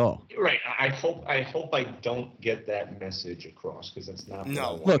braggadocious at all. Right. I hope I don't get that message across because that's not what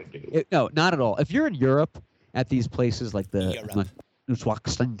I want to do. No, not at all. If you're in Europe at these places like the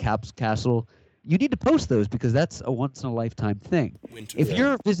Neuschwanstein Castle, you need to post those because that's a once-in-a-lifetime thing. If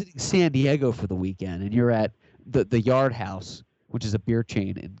you're visiting San Diego for the weekend and you're at the Yard House, which is a beer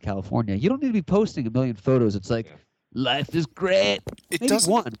chain in California, you don't need to be posting a million photos. It's like, life is great. Maybe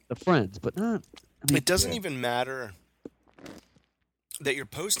one, the friends, but not. I mean, it doesn't even matter that you're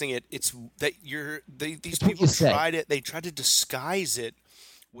posting it. It's that these people tried it. They tried to disguise it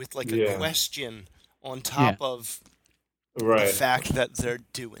with like a question on top of the fact that they're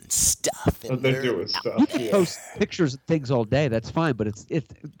doing stuff. And they're doing stuff. You can post pictures of things all day. That's fine, but it's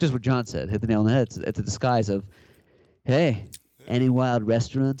just what John said. Hit the nail on the head. It's a disguise of, hey, any wild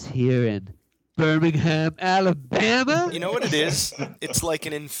restaurants here in Birmingham, Alabama? You know what it is? It's like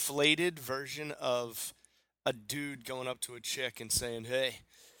an inflated version of a dude going up to a chick and saying, hey,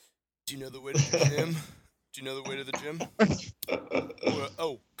 do you know the way to the gym? Do you know the way to the gym?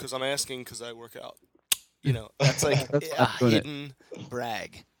 Because I'm asking because I work out. You know, that's like hidden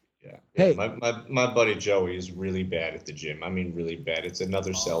brag. Yeah. Hey, my buddy Joey is really bad at the gym. I mean, really bad. It's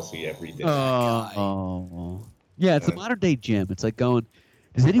another selfie every day. Yeah, it's a modern day gym. It's like going.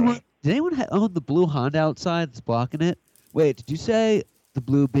 Does anyone own the blue Honda outside that's blocking it? Wait, did you say the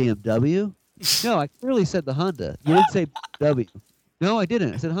blue BMW? No, I clearly said the Honda. You didn't say BMW. No, I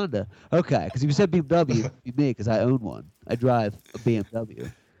didn't. I said Honda. Okay, because if you said BMW, it'd be me because I own one. I drive a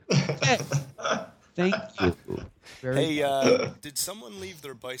BMW. Hey. Thank you. Did someone leave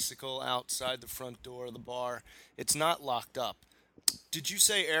their bicycle outside the front door of the bar? It's not locked up. Did you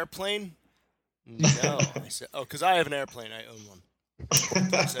say airplane? No. I said, because I have an airplane. I own one.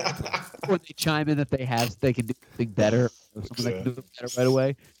 Or they chime in that they can do something better, or someone that can do it better right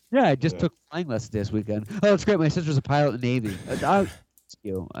away. Yeah, I just took flying lessons this weekend. Oh, it's great. My sister's a pilot in the Navy. I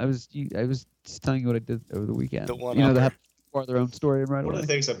was just telling you what I did over the weekend. The one far their own story right One away. of the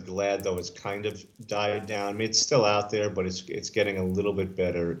things I'm glad though is kind of died down. I mean, it's still out there, but it's getting a little bit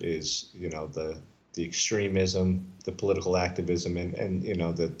better. Is the extremism, the political activism, and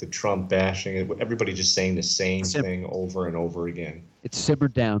the Trump bashing. Everybody just saying the same thing over and over again. It's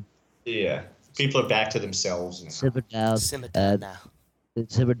simmered down. Yeah, people are back to themselves now. Simmered down. Simmer down now.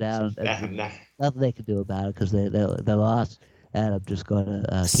 It's simmered down. Nothing they can do about it because they lost, and I'm just going to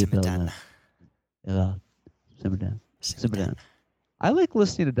keep Simmer doing down. Simmer down. Simmer down. I like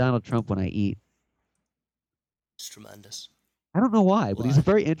listening to Donald Trump when I eat. It's tremendous. I don't know why, but he's a Why?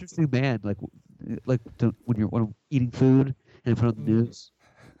 very interesting man. When I'm eating food and in front of the news,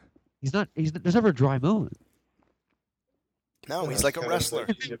 there's never a dry moment. No, he's like a wrestler.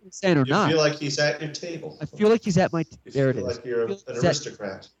 Saying or You not, feel like he's at your table. I feel like he's at my. You There it feel is. like you're an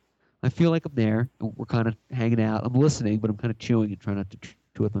aristocrat. I feel like I'm there, and we're kind of hanging out. I'm listening, but I'm kind of chewing and trying not to chew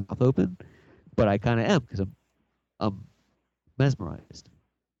with my mouth open. But I kind of am because I'm mesmerized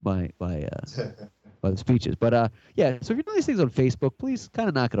by the speeches. But yeah. So if you're doing these things on Facebook, please kind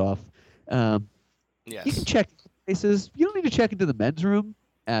of knock it off. Yes. You can check places. You don't need to check into the men's room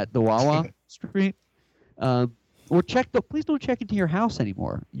at the Wawa Street. Or please don't check into your house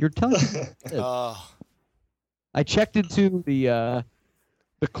anymore. You're telling me. I checked into the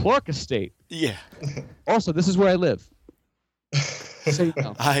Clark estate. Yeah. Also, this is where I live. So you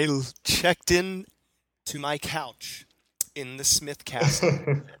know. I checked in to my couch in the Smith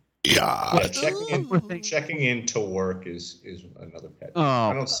Castle. Yeah, checking in to work is another pet.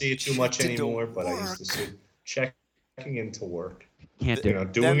 I don't see it too much anymore, but I used to see checking in to work. Can't do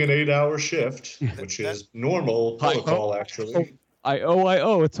it. Doing an 8-hour shift, which is normal protocol, actually. I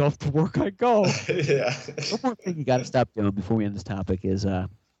owe. It's off to work I go. Yeah. One more thing you got to stop doing before we end this topic is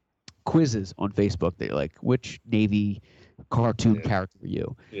quizzes on Facebook. They're like, which Navy cartoon character are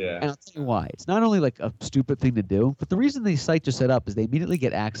you? Yeah. And I'll tell you why. It's not only like a stupid thing to do, but the reason these sites are set up is they immediately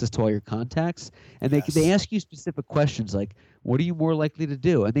get access to all your contacts, and they ask you specific questions like, what are you more likely to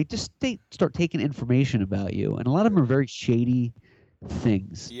do? And they start taking information about you, and a lot of them are very shady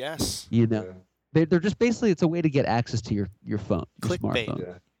things. Yes. They're just basically, it's a way to get access to your phone, your Clickbait. smartphone.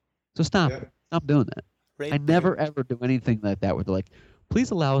 Yeah. So stop doing that. Right. I never ever do anything like that where they're like,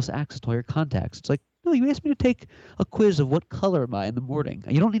 please allow us access to all your contacts. It's like, no, you asked me to take a quiz of what color am I in the morning.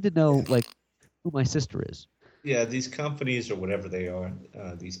 You don't need to know like who my sister is. Yeah, these companies or whatever they are,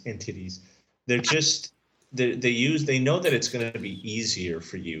 these entities, they're just they know that it's going to be easier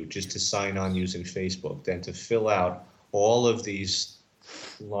for you just to sign on using Facebook than to fill out all of these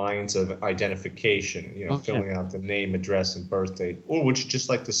lines of identification, filling out the name, address, and birth date, or would you just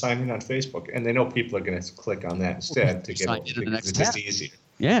like to sign in on Facebook? And they know people are going to click on that instead to get it because it's just easier.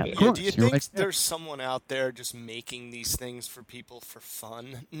 Yeah, of course. Do you think there's someone out there just making these things for people for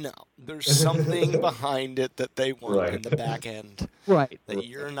fun? No. There's something behind it that they want in the back end that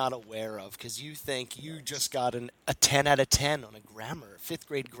you're not aware of because you think you just got a 10 out of 10 on a fifth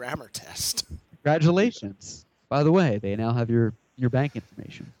grade grammar test. Congratulations. By the way, they now have your bank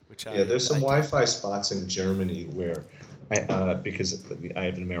information. There's some Wi-Fi spots in Germany where because I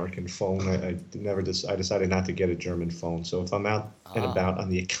have an American phone, I decided not to get a German phone. So if I'm out and about on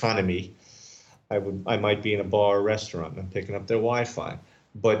the economy, I might be in a bar or restaurant and I'm picking up their Wi-Fi.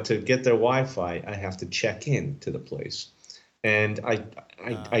 But to get their Wi-Fi, I have to check in to the place. And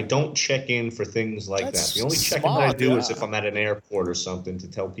I don't check in for things like that. The only check-in that I do is if I'm at an airport or something to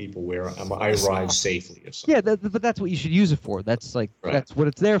tell people where I arrived safely or something. Yeah, but that's what you should use it for. That's that's what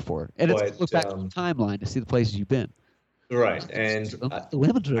it's there for. And it's look back on the timeline to see the places you've been. Right, and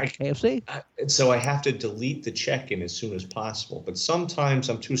KFC. So I have to delete the check-in as soon as possible. But sometimes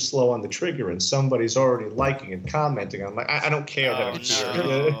I'm too slow on the trigger, and somebody's already liking and commenting. I'm like, I don't care that I'm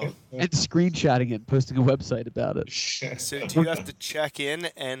here. And screenshotting it and posting a website about it. So do you have to check in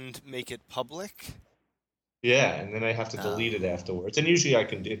and make it public? Yeah, and then I have to delete it afterwards. And usually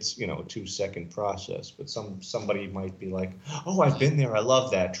it's a 2-second process. But somebody might be like, oh, I've been there. I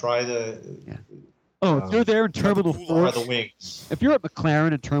love that. Try the. Yeah. Oh, if you're there in Terminal 4, the wings. If you're at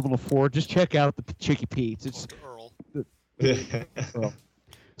McLaren in Terminal 4, just check out the Chicky Pete's. It's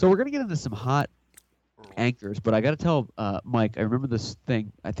So we're going to get into some hot anchors, but I got to tell Mike, I remember this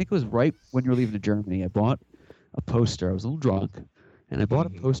thing. I think it was right when you were leaving to Germany. I bought a poster. I was a little drunk, and I bought a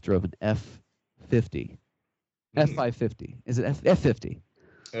poster of an F50. F550. Is it F50?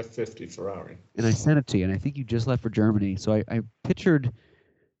 F50 Ferrari. And I sent it to you, and I think you just left for Germany. So I pictured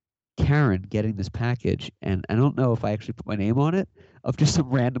Karen getting this package, and I don't know if I actually put my name on it, of just some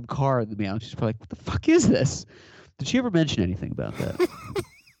random car in the mail. She's probably like, what the fuck is this? Did she ever mention anything about that?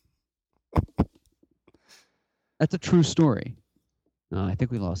 That's a true story. I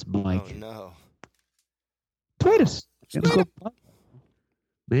think we lost Mike. Oh, no. Tweet us.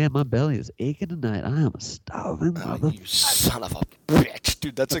 Man, my belly is aching tonight. I am starving. You son of a bitch,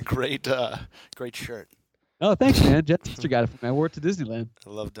 dude. That's a great shirt. Oh, thanks, man. Jet Sister got it for me. I wore it to Disneyland. I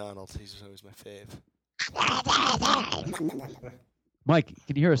love Donald. He's always my fave. Mike,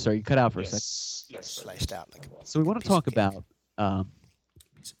 can you hear us? Sorry, you cut out for a second. Yes. Sliced out like. So we want to talk about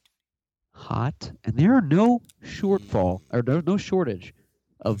hot, and there are no there's no shortage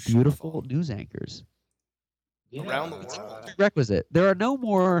of beautiful news anchors Around the world. Requisite. There are no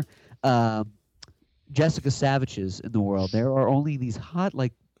more Jessica Savages in the world. There are only these hot,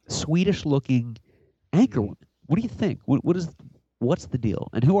 like Swedish-looking anchor women. What do you think? What's the deal?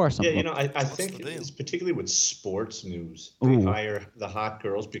 And who are some? Yeah, I think it's particularly with sports news. They hire the hot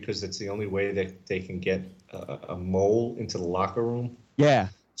girls because it's the only way that they can get a mole into the locker room. Yeah.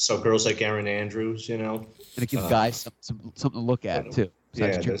 So girls like Erin Andrews, and it gives guys something to look at too.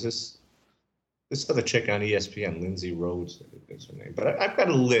 There's this other chick on ESPN, Lindsay Rhodes is her name. But I've got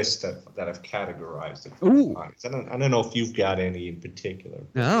a list that I've categorized it. I don't know if you've got any in particular.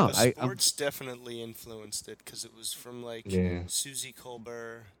 No, sports definitely influenced it because it was from like Susie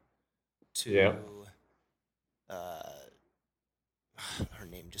Colbert to her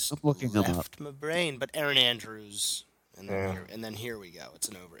name just left my brain, but Erin Andrews, and then here we go. It's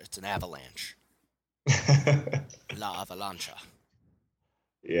an avalanche. La Avalancha.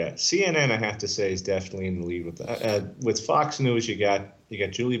 Yeah, CNN, I have to say, is definitely in the lead with that. With Fox News, you got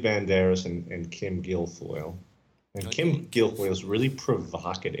Julie Banderas and Kim Guilfoyle, and Kim Guilfoyle is really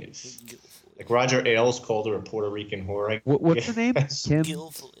provocative. Like Roger Ailes called her a Puerto Rican whore. What's her name? Kim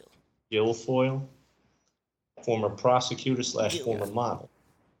Guilfoyle, former prosecutor / former model.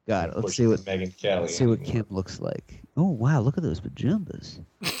 Got it. Let's see what Megyn Kelly. Let's see what Kim looks like. Oh wow, look at those pajamas.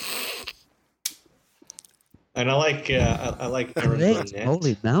 And I like Erin Burnett.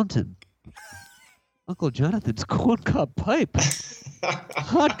 Holy mountain. Uncle Jonathan's corncob pipe.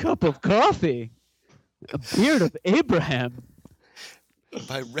 Hot cup of coffee. A beard of Abraham.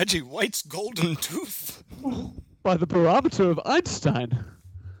 By Reggie White's golden tooth. By the barometer of Einstein.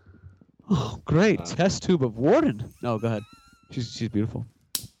 Oh, great. Test tube of Warden. No, go ahead. She's beautiful.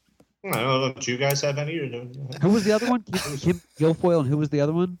 I don't know. Do you guys have any? Who was the other one? Kim Guilfoyle, and who was the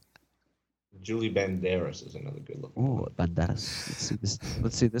other one? Julie Banderas is another good looking. Oh, Banderas.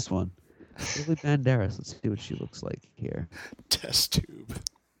 Let's see this one. Julie Banderas. Let's see what she looks like here. Test tube.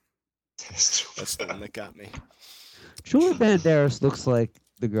 That's the one that got me. Julie Banderas looks like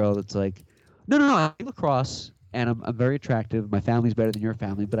the girl that's like, no, I play lacrosse and I'm very attractive. My family's better than your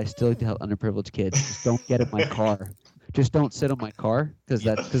family, but I still like to help underprivileged kids. Just don't get in my car. Just don't sit on my car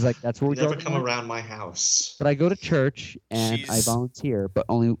that's where we never come around my house. But I go to church and I volunteer, but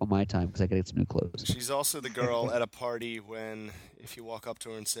only on my time because I gotta get some new clothes. She's also the girl at a party when if you walk up to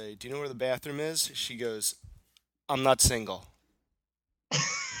her and say, "Do you know where the bathroom is?" She goes, "I'm not single."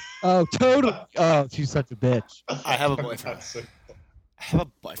 Oh, totally. Oh, she's such a bitch. I have a boyfriend.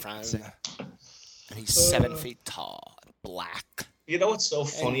 And he's 7 feet tall, black. You know what's so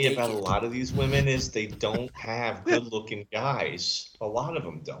funny about a lot of these women is they don't have good-looking guys. A lot of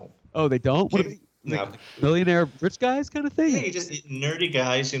them don't. Oh, they don't? What are they, like millionaire rich guys kind of thing? Yeah, just nerdy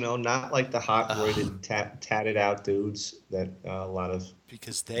guys, not like the hot, roided, tatted out dudes that a lot of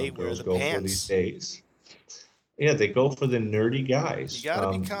because they wear girls the go pants for these days. Yeah, they go for the nerdy guys. You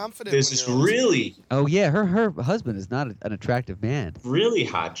gotta be confident. There's this really. Oh yeah, her husband is not an attractive man. Really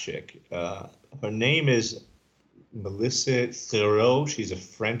hot chick. Her name is Melissa Thoreau. She's a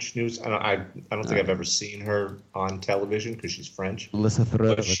French news. I don't think I've ever seen her on television because she's French. Melissa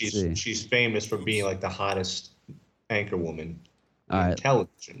Thoreau. But she's famous for being like the hottest anchor woman on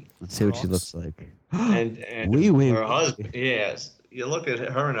television. Let's see what she looks like. and her husband. Yes, you look at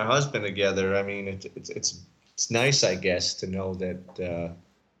her and her husband together. I mean, it's nice, I guess, to know that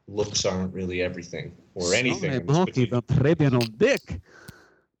looks aren't really everything or anything.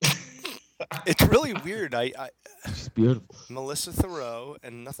 It's really weird. She's beautiful. Melissa Thoreau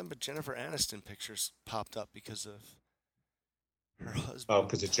and nothing but Jennifer Aniston pictures popped up because of her husband. Oh,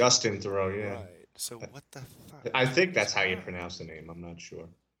 because of Justin Thoreau, yeah. Right. So what the fuck? I think that's how you pronounce the name. I'm not sure.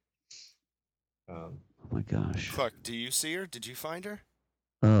 Oh my gosh. Fuck. Do you see her? Did you find her?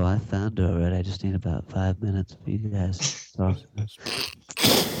 Oh, I found her already. I just need about 5 minutes for you guys. I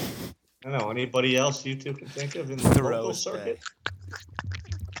don't know. Anybody else you two can think of in the local circuit?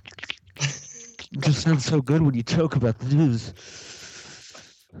 It just sounds so good when you joke about the news.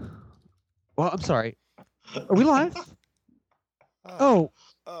 Well, I'm sorry. Are we live?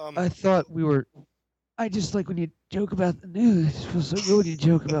 I thought we were. I just like when you joke about the news. It feels so good when you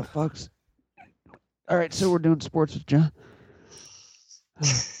joke about Fox. All right, so we're doing sports with John.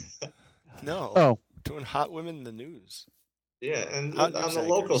 No. Oh, Doing hot women in the news. Yeah, and Hot on news the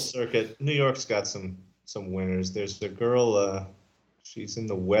local anchors. circuit, New York's got some winners. There's a girl, she's in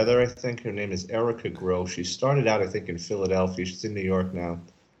the weather, I think. Her name is Erica Grow. She started out, I think, in Philadelphia. She's in New York now.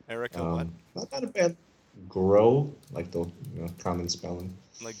 Erica, what? Not a bad Grow, like the common spelling.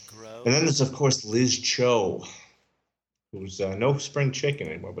 Like grow? And then there's, of course, Liz Cho, who's no spring chicken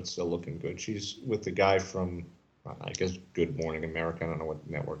anymore, but still looking good. She's with the guy from, I guess, Good Morning America. I don't know what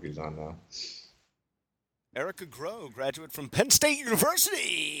network he's on now. Erica Grow, graduate from Penn State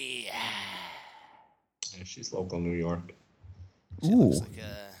University. Yeah, she's local New York. She looks like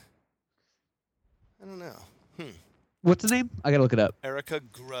I don't know. What's the name? I gotta look it up. Erica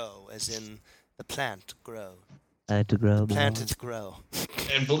Grow, as in the plant grow. To grow. Planteth grow.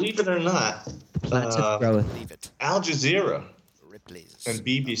 And believe it or not, The plant to grow. Leave it. Al Jazeera Ripley's. and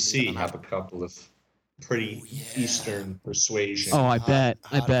BBC have a couple of pretty Eastern persuasion. Oh, I bet.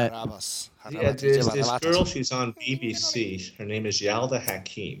 Yeah, there's this girl, she's on BBC. Her name is Yalda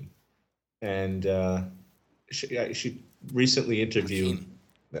Hakim. And she recently interviewed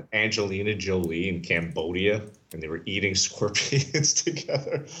Angelina Jolie in Cambodia, and they were eating scorpions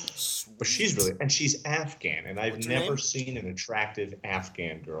together. But she's Afghan, and I've never seen an attractive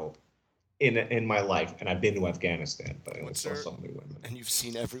Afghan girl in my life. And I've been to Afghanistan, but I only saw so many women. And you've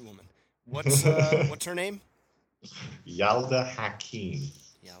seen every woman. What's her name? Yalda Hakim.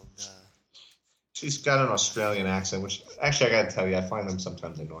 Yalda. She's got an Australian accent, which actually I gotta tell you, I find them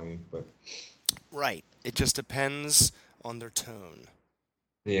sometimes annoying. But right, it just depends on their tone.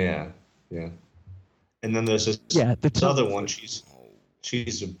 Yeah. And then there's this other one.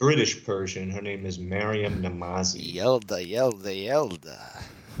 She's a British Persian. Her name is Mariam Namazi. Yelda.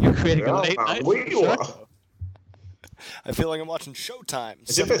 You're creating a late night show. I feel like I'm watching Showtime.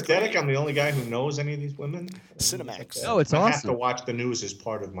 Is it pathetic I'm the only guy who knows any of these women? Cinemax. Oh, it's awesome. I have to watch the news as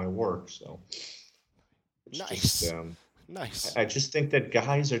part of my work, so. Nice. Nice. I just think that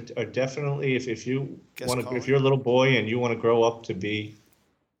guys are definitely, if you're a little boy and you want to grow up to be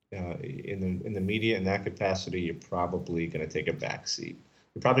in the media in that capacity, you're probably going to take a back seat.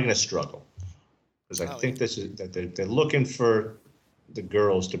 You're probably going to struggle, because I think that they're looking for the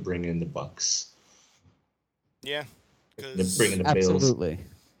girls to bring in the bucks. Yeah. They're bringing the bills. Absolutely.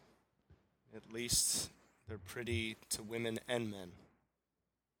 At least they're pretty to women and men.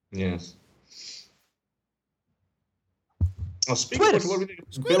 Yes. Well, speaking of what we think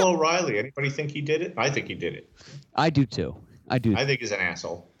of Bill O'Reilly, anybody think he did it? I think he did it. I do too. I think he's an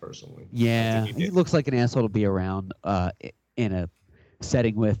asshole, personally. Yeah, he looks like an asshole to be around in a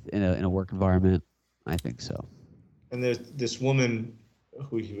setting with in a work environment. I think so. And there's this woman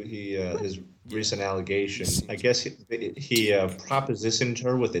who his recent allegation. I guess he propositioned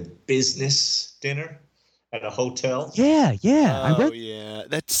her with a business dinner at a hotel. Yeah. Yeah.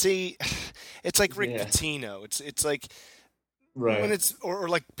 It's like Rick Pitino. It's like. Right. When it's or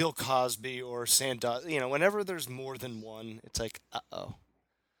like Bill Cosby or Sandusky, whenever there's more than one, it's like, uh-oh.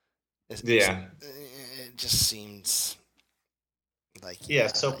 It just seems like... Yeah,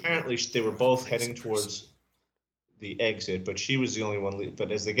 so apparently they were both heading towards the exit, but she was the only one.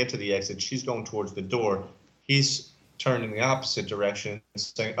 But as they get to the exit, she's going towards the door. He's turning the opposite direction and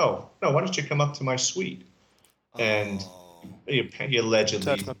saying, oh, no, why don't you come up to my suite? And he allegedly...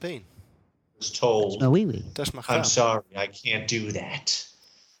 Touch my peen. Was told, Touch my I'm sorry, I can't do that.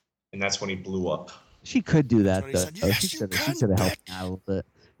 And that's when he blew up. She could do that, though. Said, yes, she should have helped him out a little bit.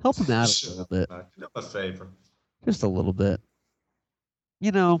 Help him out a little bit. Do him a favor. Just a little bit.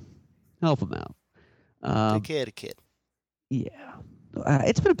 Help him out. Take care of the kid. Yeah.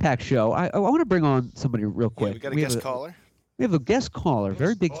 It's been a packed show. I want to bring on somebody real quick. Yeah, we got a guest caller. We have a guest caller,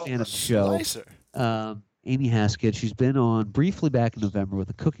 very big fan of the show. Amy Haskett. She's been on briefly back in November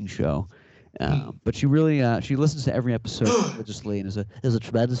with a cooking show. But she really she listens to every episode religiously and is a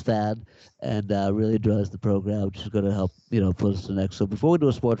tremendous fan and really enjoys the program. She's going to help put us to the next. So before we do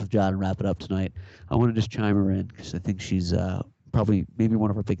a sports with John and wrap it up tonight, I want to just chime her in because I think she's probably maybe one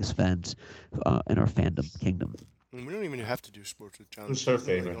of our biggest fans in our fandom kingdom. We don't even have to do sports with John. Who's her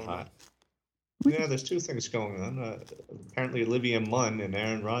favorite hot? Yeah, there's two things going on. Apparently Olivia Munn and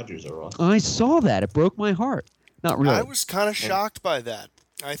Aaron Rodgers are off. I saw that. It broke my heart. Not really. I was kind of shocked by that.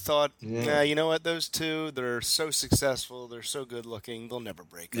 I thought, you know what? Those two, they're so successful. They're so good looking. They'll never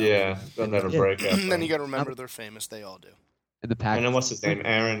break up. Yeah, they'll never break up. And then you got to remember they're famous. They all do. And then what's his name?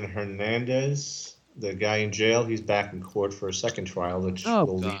 Aaron Hernandez, the guy in jail. He's back in court for a second trial, which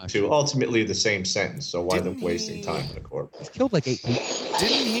will lead to ultimately the same sentence. So why they're wasting time in the court? He's killed like 8 people.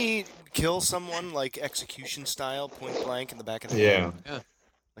 Didn't he kill someone like execution style, point blank in the back of the head?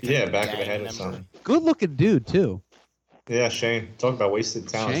 Yeah, back of the head or something. Good looking dude too. Yeah, Shane. Talk about wasted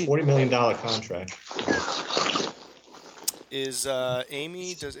talent. Shane. $40 million contract. Is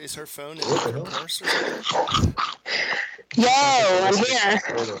Amy? Is her phone in her purse or something? Yo, I'm here.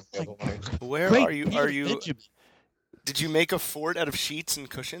 Where Great are you? deal, Are you? Benjamin. Did you make a fort out of sheets and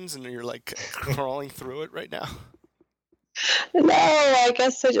cushions, and you're like crawling through it right now? No, I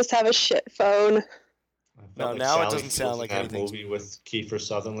guess I just have a shit phone. No, now it doesn't sound like that anything. movie with Kiefer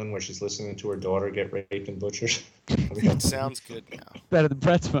Sutherland where she's listening to her daughter get raped and butchered. It sounds good now. Better than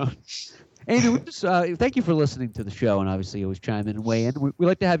Brett's phone. Amy, we just, thank you for listening to the show, and obviously you always chime in and weigh in. We'd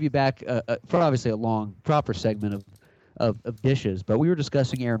like to have you back for obviously a long, proper segment of dishes, but we were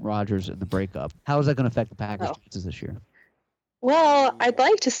discussing Aaron Rodgers and the breakup. How is that going to affect the Packers' chances this year? Well, I'd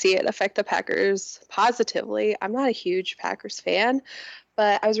like to see it affect the Packers positively. I'm not a huge Packers fan,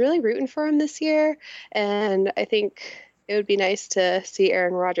 but I was really rooting for him this year, and I think it would be nice to see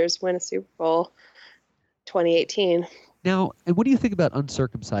Aaron Rodgers win a Super Bowl 2018. Now, and what do you think about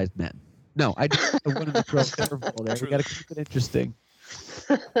uncircumcised men? No, I wanted to throw a curveball there. We got to keep it interesting.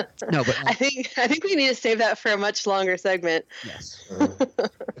 No, but I think we need to save that for a much longer segment. yes.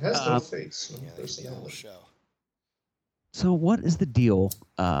 It has no face. Yeah, there's the whole show. So what is the deal?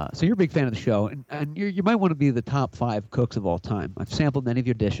 So you're a big fan of the show, and you might want to be the top 5 cooks of all time. I've sampled many of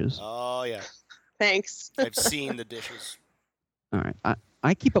your dishes. Oh yeah, Thanks. I've seen the dishes. All right,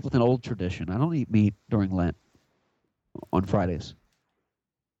 I keep up with an old tradition. I don't eat meat during Lent on Fridays,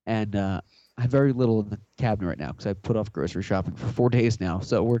 and I have very little in the cabinet right now because I put off grocery shopping for 4 days now.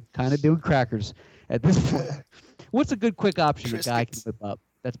 So we're kind of doing crackers at this point. What's a good quick option a guy can whip up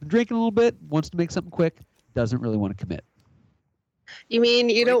that's been drinking a little bit, wants to make something quick, doesn't really want to commit? You mean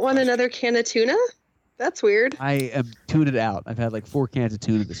you don't want another can of tuna? That's weird. I am tuned out. I've had like 4 cans of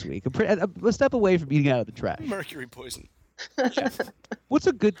tuna this week. I'm a step away from eating out of the trash. Mercury poison. What's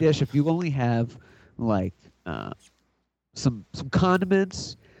a good dish if you only have like some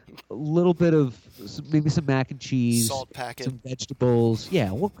condiments, a little bit of maybe some mac and cheese, Salt packet. some vegetables?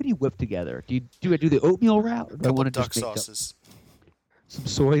 Yeah, what could you whip together? Do I do the oatmeal route? Or do I want to Duck just make sauces. some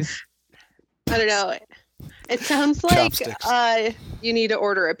soys? I don't know. It sounds like Chopsticks. You need to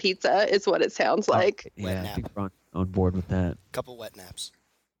order a pizza is what it sounds like. Wet Yeah, I nap. think we're on board with that. Couple wet naps.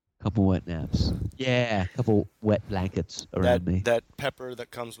 Couple wet naps. Yeah, couple wet blankets around me. That pepper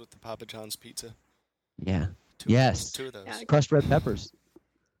that comes with the Papa John's pizza. Yeah. 2 Yes. 2 of those. Yeah. Crushed red peppers.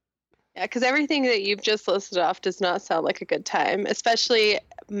 Yeah, because everything that you've just listed off does not sound like a good time, especially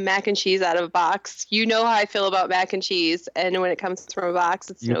mac and cheese out of a box. You know how I feel about mac and cheese, and when it comes from a box,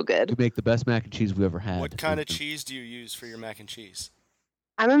 it's no You good. make the best mac and cheese we've ever had. What kind of cheese do you use for your mac and cheese?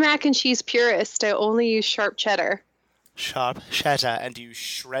 I'm a mac and cheese purist. I only use sharp cheddar. Sharp cheddar. And do you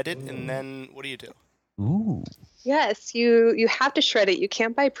shred it, and then what do you do? Ooh. Yes, you have to shred it. You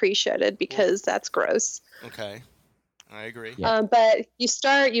can't buy pre-shredded because that's gross. Okay. I agree. Yeah. But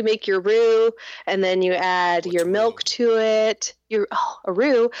you make your roux, and then you add What's your milk roux? to it. A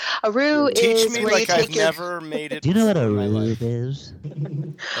roux. A roux Teach is me where like you I've take your never made it. Do you know what a before in my roux life. is?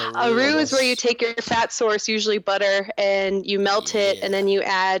 A roux is where you take your fat source, usually butter, and you melt it, and then you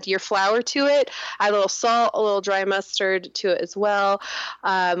add your flour to it. Add a little salt, a little dry mustard to it as well.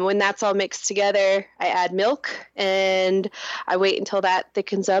 When that's all mixed together, I add milk, and I wait until that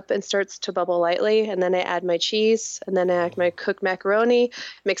thickens up and starts to bubble lightly, and then I add my cheese, and then I add my cooked macaroni,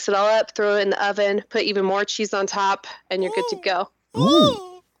 mix it all up, throw it in the oven, put even more cheese on top, and you're good to go.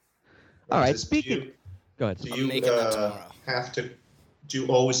 Ooh. All right. Just, Speaking. Go ahead. Do I'm you making that tomorrow. do you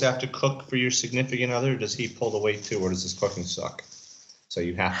always have to cook for your significant other? Or does he pull the weight too, or does his cooking suck? So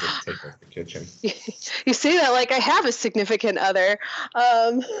you have to take over the kitchen. You say that like I have a significant other.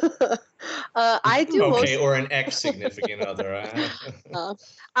 I do Okay, most. or an ex-significant other.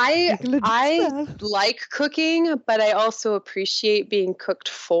 I like cooking, but I also appreciate being cooked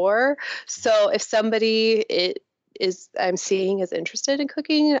for. So if somebody I'm seeing is interested in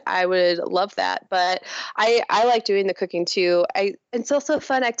cooking, I would love that. But I like doing the cooking too. It's also a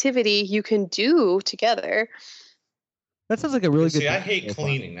fun activity you can do together. That sounds like a really good. See, I hate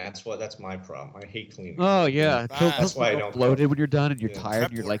cleaning. That's my problem. I hate cleaning. Oh yeah, That's why I don't bloated cook. when you're done and you're Yeah. tired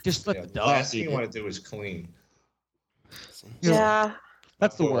and you're like, just let Yeah, the the dog. last thing eat you it. want to do is clean. Yeah.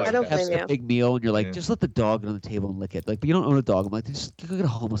 That's the I worst. I don't You have blame a you. big meal and you're like, Yeah. just let the dog on the table and lick it. Like, but you don't own a dog. I'm like, just go get a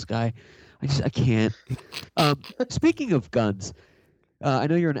homeless guy. I can't. Speaking of guns, I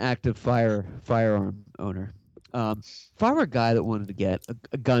know you're an active firearm owner. If I were a guy that wanted to get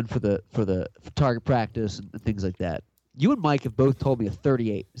a gun for the target practice and things like that, you and Mike have both told me a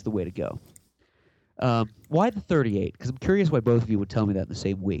 38 is the way to go. Why the 38? Because I'm curious why both of you would tell me that in the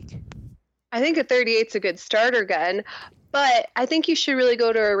same week. I think a 38's a good starter gun, But I think you should really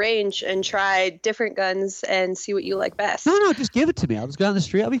go to a range and try different guns and see what you like best. No, just give it to me. I'll just go on the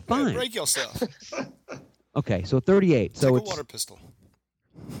street. I'll be fine. Break yourself. Okay, so 38. So Take it's a water pistol.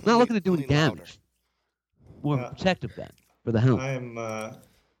 not looking at doing Only louder. damage. More protective then for the helm.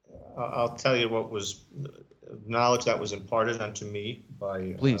 I'll tell you what was knowledge that was imparted unto me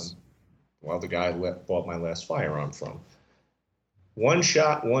by Please. The guy I bought my last firearm from. One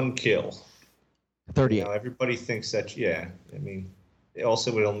shot, one kill. 38. Everybody thinks that. Yeah, I mean,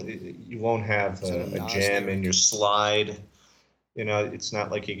 also you won't have a jam in your slide. It's not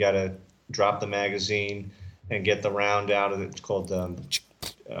like you got to drop the magazine and get the round out of it. It's called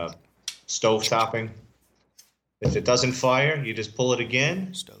stove topping. If it doesn't fire, you just pull it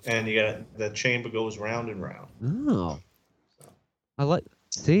again, and the chamber goes round and round. Oh, I like.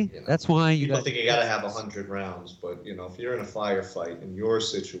 See, that's why you. People think you got to have 100 rounds, but if you're in a firefight in your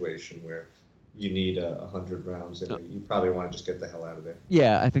situation where you need 100 rounds, you probably want to just get the hell out of there.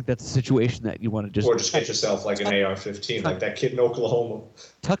 Yeah, I think that's a situation that you want to just. Or just get yourself like an AR-15, like that kid in Oklahoma.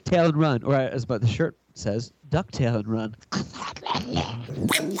 Tuck tail and run, or as the shirt says, duck tail and run.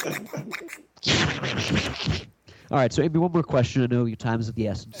 All right, so maybe one more question. I know your time is of the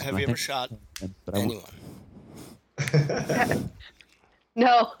essence. Have you ever shot anyone?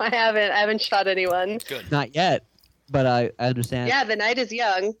 No, I haven't. I haven't shot anyone. Good. Not yet, but I understand. Yeah, the night is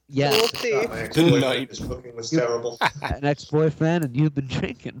young. Yeah. We'll see. My ex-boyfriend, his cooking was terrible. An ex-boyfriend, and you've been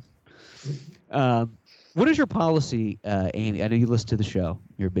drinking. What is your policy, Amy? I know you listen to the show.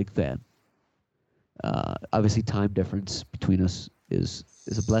 You're a big fan. Obviously, time difference between us is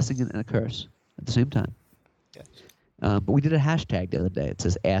a blessing and a curse at the same time. Yes. But we did a hashtag the other day. It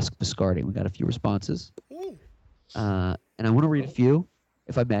says Ask Biscardi. We got a few responses. And I want to read a few,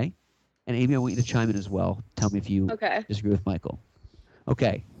 if I may. And Amy, I want you to chime in as well. Tell me if you disagree with Michael.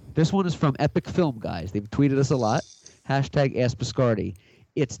 Okay. This one is from Epic Film Guys. They've tweeted us a lot. Hashtag Ask Biscardi.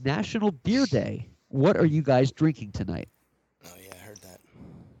 It's National Beer Day. What are you guys drinking tonight? Oh, yeah, I heard that.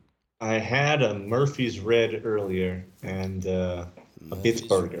 I had a Murphy's Red earlier and a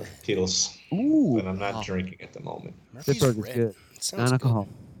Bitburger, Titles. Ooh. But I'm not drinking at the moment. Bitburger's good. Non-alcohol.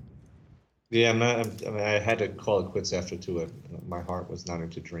 Yeah, I had to call it quits after 2. My heart was not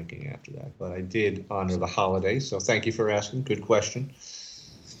into drinking after that. But I did honor the holiday, so thank you for asking. Good question.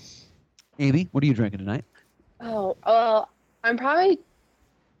 Amy, what are you drinking tonight? Oh, well, I'm probably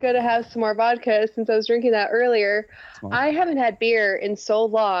going to have some more vodka since I was drinking that earlier. Smart. I haven't had beer in so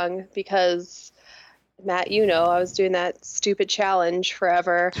long because, Matt, I was doing that stupid challenge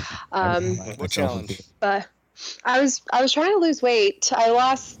forever. What challenge? But I was trying to lose weight. I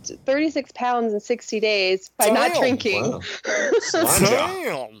lost 36 pounds in 60 days by not drinking. Wow.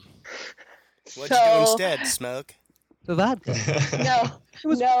 Damn. What'd you do instead? Smoke? The vodka.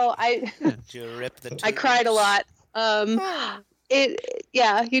 Did you rip the I cried a lot.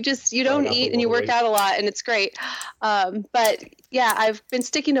 You don't eat and you work out a lot and it's great. But yeah, I've been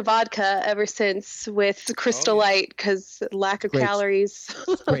sticking to vodka ever since with Crystal Light because lack of calories.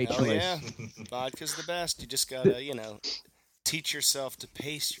 Great Oh, choice. yeah. Vodka's the best. You just gotta, teach yourself to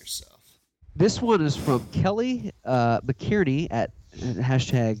pace yourself. This one is from Kelly McKierney at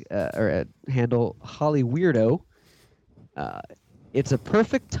hashtag or at handle Holly Weirdo. It's a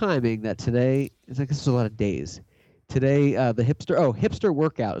perfect timing that today. It's like this is a lot of days. Today, the hipster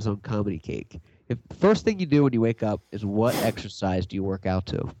workout is on Comedy Cake. If the first thing you do when you wake up is what exercise do you work out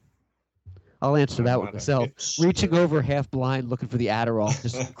to? I'll answer that one myself. Reaching over half blind, looking for the Adderall,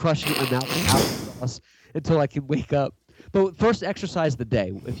 just crushing my mouth until I can wake up. But first exercise of the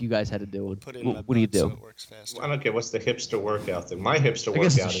day, if you guys had to do one, what do you do? So it works faster. I don't care. What's the hipster workout thing? My hipster I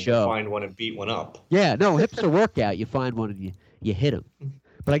guess it's workout a is show. to find one and beat one up. Yeah, no, hipster workout. You find one and you hit them.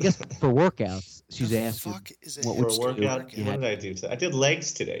 But I guess for workouts, she's asking For a workout, what did I do today? I did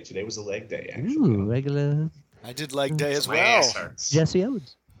legs today. Today was a leg day, actually. Ooh, regular. I did leg day as My well. ass hurts. Jesse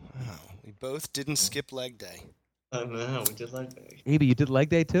Owens. Wow, we both didn't skip leg day. No, we did leg day. Amy, you did leg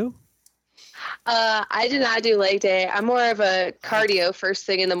day too? I did not do leg day. I'm more of a cardio first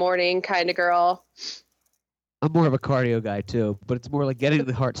thing in the morning kind of girl. I'm more of a cardio guy too, but it's more like getting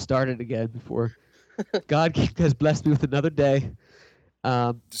the heart started again before God has blessed me with another day.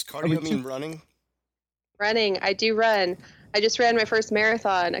 Does cardio mean running? Running. I do run. I just ran my first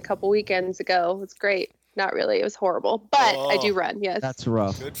marathon a couple weekends ago. It was great. Not really. It was horrible. But I do run, yes. That's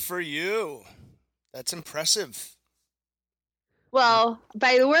rough. Good for you. That's impressive. Well,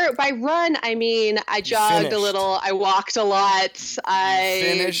 by run, I mean I jogged a little. I walked a lot.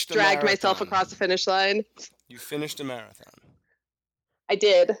 I dragged myself across the finish line. You finished a marathon. I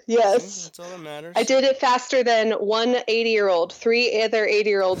did. Yes. That's all that matters. I did it faster than one 80-year-old. 3 other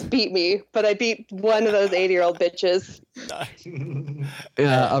 80-year-olds beat me, but I beat one of those 80-year-old bitches.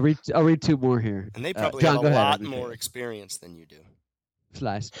 Yeah, I'll read 2 more here. And they probably John, have go a ahead. lot more experience than you do.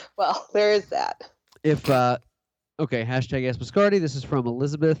 Slice. Well, there is that. If okay, hashtag Ask Biscardi. This is from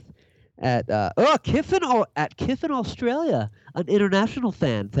Elizabeth at Kiffin Australia, an international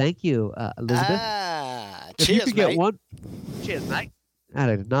fan. Thank you, Elizabeth. If you Cheers, could get mate. one, cheers, mate. Out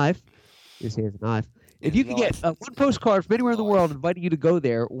of a knife. Here's a knife. If you could get one postcard from anywhere in the world inviting you to go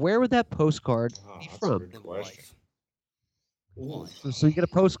there, where would that postcard be That's a from? good question. Ooh. So you get a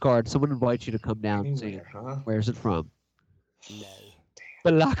postcard, someone invites you to come down and say, Anywhere, huh? where's it from? No.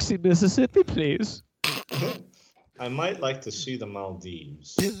 Biloxi, Mississippi, please. I might like to see the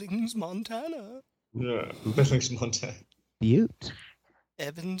Maldives. Billings, Montana. Yeah, Billings, Montana. Butte.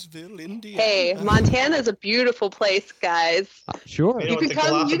 Evansville, Indiana. Hey, Montana's a beautiful place, guys. Sure. You know You what, can the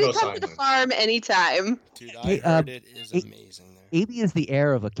come. You can Galapagos come to the Islands. farm anytime. Dude, I Hey, heard it is amazing there. Amy is the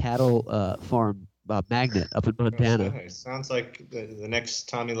heir of a cattle farm magnate up in Montana. Okay, sounds like the next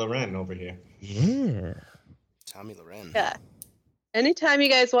Tommy Loren over here. Yeah. Tommy Loren. Yeah. Anytime you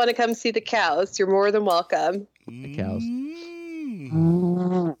guys want to come see the cows, you're more than welcome. The cows.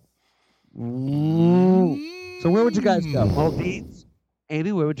 Mm. So where would you guys go? Maldives?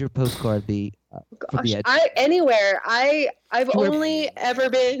 Amy, where would your postcard be? For the edge? Anywhere. I've Where- only ever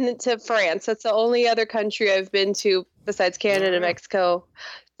been to France. That's the only other country I've been to besides Canada and Mexico.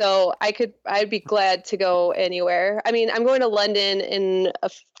 So I'd be glad to go anywhere. I mean, I'm going to London in a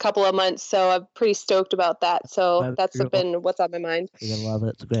couple of months, so I'm pretty stoked about that. So that's been what's on my mind. You're gonna love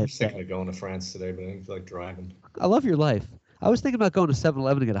it. It's I great. was thinking of going to France today, but I didn't feel like driving. I love your life. I was thinking about going to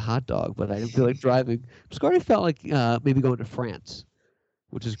 7-Eleven to get a hot dog, but I didn't feel like driving. Biscardi felt like maybe going to France,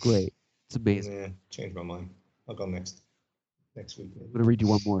 which is great. It's amazing. Yeah, changed my mind. I'll go next week. Maybe. I'm going to read you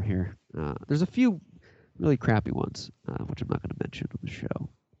one more here. There's a few really crappy ones, which I'm not going to mention on the show.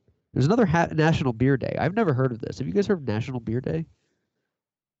 There's another National Beer Day. I've never heard of this. Have you guys heard of National Beer Day?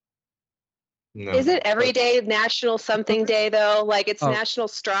 No. Isn't every day National something day though? Like it's Oh. National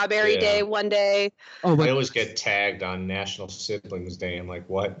Strawberry Yeah. Day one day. Oh I my! always get tagged on National Siblings Day. I'm like,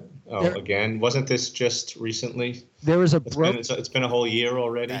 what? Oh, There- again? Wasn't this just recently? There was a It's been a whole year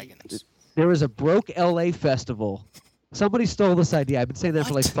already. Baggins. There was a Broke LA festival. Somebody stole this idea. I've been saying that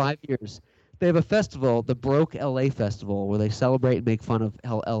for like What? 5 years. They have a festival, the Broke LA Festival, where they celebrate and make fun of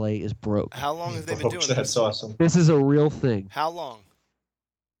how LA is broke. How long have they been Oh, doing that's this? awesome. This is a real thing. How long?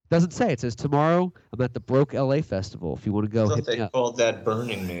 Doesn't say. It says tomorrow I'm at the Broke LA Festival. If you want to go, I thought hit me they up. called that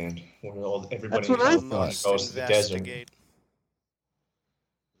Burning Man, when everybody That's what I in California thought. goes to the desert. Investigate.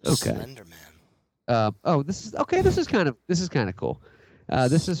 Okay. Slender Man. This is kind of cool.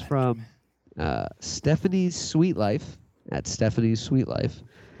 This is from Stephanie's Sweet Life at Stephanie's Sweet Life.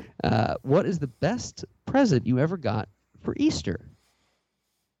 What is the best present you ever got for Easter?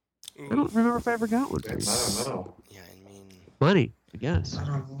 I don't remember if I ever got one for I Easter. don't know. Yeah, I mean, Money, I guess. I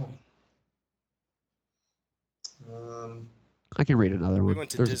don't know. I can read another one. we went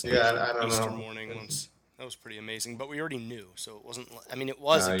to There's- Disney Yeah, I don't Easter know. morning once. That was pretty amazing, but we already knew, so it wasn't. I mean, it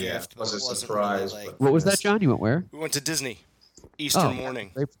was a Yeah, gift, it but was it a wasn't surprise, really like. What was that, John? You went where? We went to Disney Easter Oh,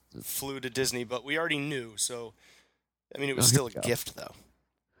 morning. great. Flew to Disney, but we already knew, so I mean, it Oh, was here still we a go. gift, though.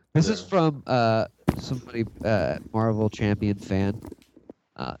 This is from somebody, Marvel Champion fan.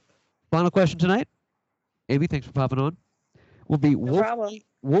 Final question tonight. Amy, thanks for popping on. Will be problem.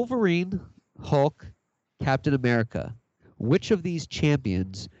 Wolverine, Hulk, Captain America. Which of these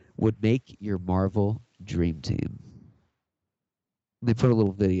champions would make your Marvel dream team? They put a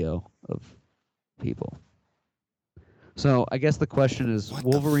little video of people. So I guess the question is What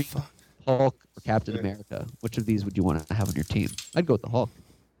Wolverine, the fuck? Hulk, or Captain Yeah. America. Which of these would you want to have on your team? I'd go with the Hulk.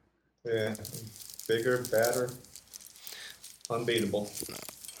 Yeah, bigger, badder, unbeatable.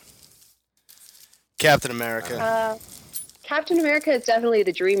 Captain America, Captain America is definitely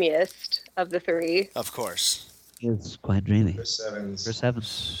the dreamiest of the three. of course. It's quite dreamy. Chris Evans. Chris Evans.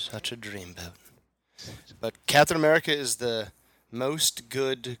 Such a dreamboat. But Captain America is the most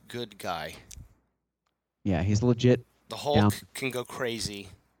good guy. Yeah, he's legit The Hulk Down. can go crazy.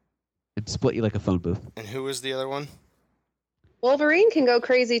 and split you like a phone booth. And who is the other one? Wolverine can go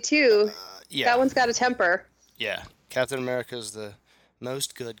crazy too. Yeah, That one's got a temper. yeah. Captain America is the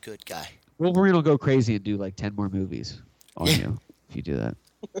most good guy. Wolverine will go crazy and do like 10 more movies on you if you do that.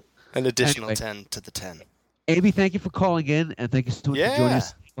 An additional Anyway. 10 to the 10. Amy, thank you for calling in, and thank you so much for joining Yeah.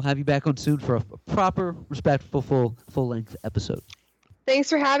 us. We'll have you back on soon for a proper, respectful, full-length episode. Thanks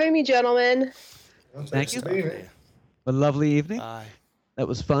for having me, gentlemen. Thank you. Being here. A lovely evening. Bye. That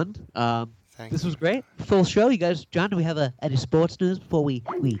was fun. Thanks This was great. Full show, you guys. John, do we have any sports news before we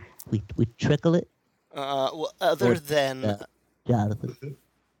trickle it? Well, other than Jonathan.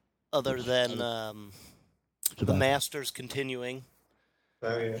 The Masters continuing.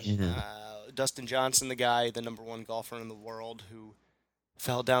 Oh, yeah. Dustin Johnson, the guy, the number one golfer in the world, who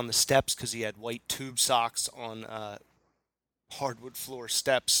fell down the steps because he had white tube socks on hardwood floor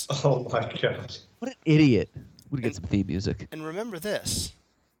steps. Oh my God! What an idiot! We're gonna get some theme music. And remember this.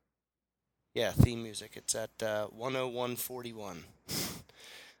 Yeah, theme music. It's at 101:41.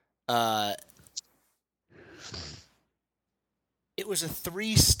 It was a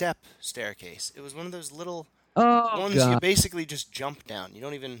 3-step staircase. It was one of those little ones you basically just jump down. You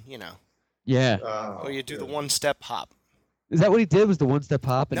don't even, Yeah. or you do the 1-step hop. Is that what he did? Was the 1-step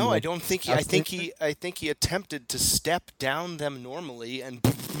hop? No, I don't think he. I think he attempted to step down them normally and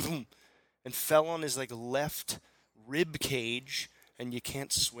fell on his left rib cage. And you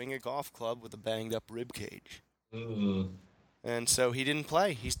can't swing a golf club with a banged up rib cage. Mm. And so he didn't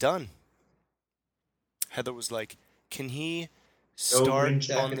play. He's done. Heather was like, "Can he start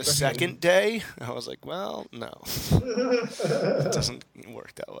on the second day?" I was like, "Well, no. It doesn't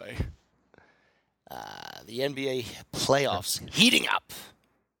work that way." The NBA playoffs heating up.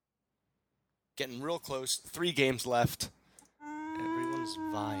 Getting real close. 3 games left. Everyone's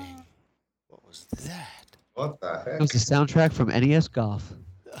vying. What was that? What the heck? It was the soundtrack from NES Golf.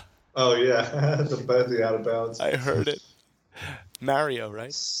 Oh yeah, the out of bounds. I heard it. Mario,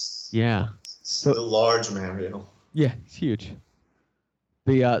 right? Yeah. The large Mario. Yeah, it's huge.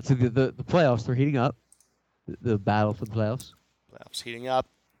 The playoffs, they're heating up. The battle for the playoffs. Playoffs heating up.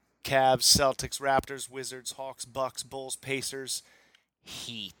 Cavs, Celtics, Raptors, Wizards, Hawks, Bucks, Bulls, Pacers,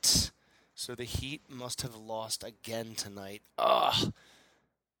 Heat. So the Heat must have lost again tonight. Ugh.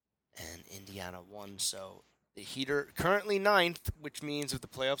 And Indiana won, so the Heat are currently 9th, which means if the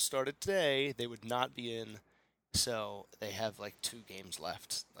playoffs started today, they would not be in. So they have 2 games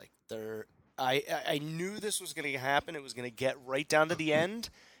left. I knew this was going to happen. It was going to get right down to the end,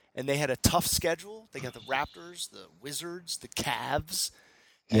 and they had a tough schedule. They got the Raptors, the Wizards, the Cavs.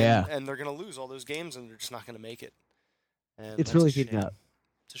 And they're going to lose all those games, and they're just not going to make it. And it's really heating up.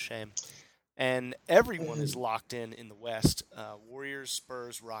 It's a shame. And everyone is locked in the West. Warriors,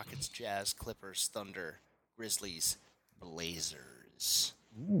 Spurs, Rockets, Jazz, Clippers, Thunder, Grizzlies, Blazers.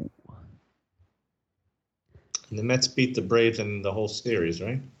 Ooh. And the Mets beat the Braves in the whole series,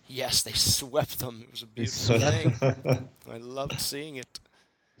 right? Yes, they swept them. It was a beautiful thing. I loved seeing it.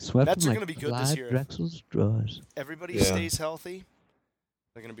 Mets are going to be good this year. Drexel's drawers. Everybody stays healthy.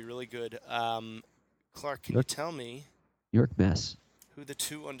 They're going to be really good. Clark, can you tell me York Mess. Who the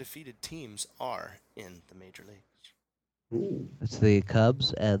 2 undefeated teams are in the major leagues? Ooh. It's the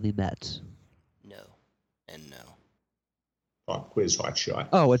Cubs and the Mets. No. And no. Hot quiz, hot shot.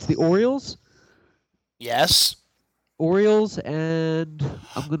 Oh, it's the Orioles? Yes. Orioles and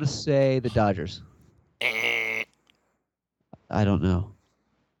I'm going to say the Dodgers. I don't know.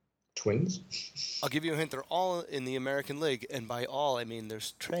 Twins? I'll give you a hint. They're all in the American League, and by all, I mean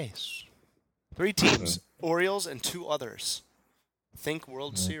there's Trace. 3 teams. Orioles and 2 others. Think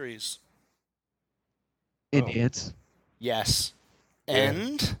World Series. Indians. Yes.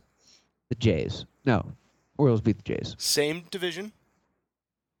 And? The Jays. No. Orioles beat the Jays. Same division.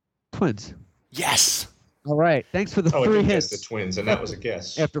 Twins. Yes. All right. Thann't for the 3 hits. The Twins, and that was a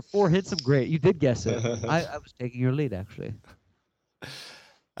guess. After 4 hits, I'm great. You did guess it. I was taking your lead, actually.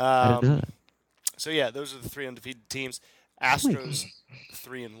 I didn't know that. So, yeah, those are the 3 undefeated teams. Astros,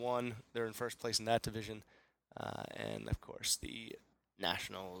 3-1. They're in first place in that division. And, of course, the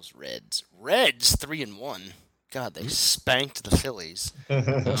Nationals, Reds. Reds, 3-1. God, they spanked the Phillies.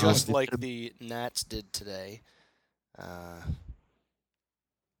 Just like the Nats did today.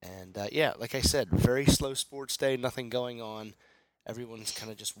 Yeah, like I said, very slow sports day, nothing going on. Everyone's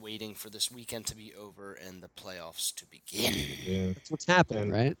kind of just waiting for this weekend to be over and the playoffs to begin. Yeah. That's what's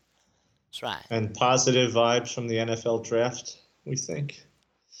happening, right? That's right. And positive vibes from the NFL draft, we think.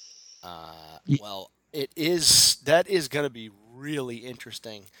 Well, that is going to be really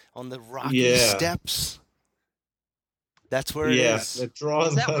interesting on the Rocky steps. That's where it is. Yeah, the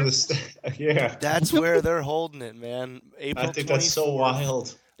drawing on the steps. Yeah. That's where they're holding it, man. April 24th. I think that's so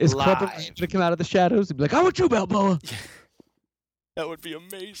wild. Is Clubber going to come out of the shadows and be like, "I want you, Balboa"? That would be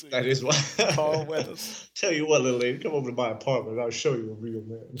amazing. That is wild. Carl Weathers. Tell you what, little lady, come over to my apartment and I'll show you a real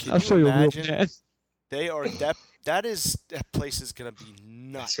man. I'll show you a real man. They are that place is gonna be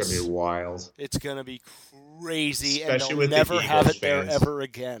nuts. It's gonna be wild. It's gonna be crazy, especially and with they'll never the have it fans. there ever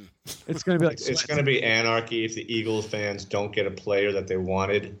again. It's gonna be like it's gonna be anarchy if the Eagles fans don't get a player that they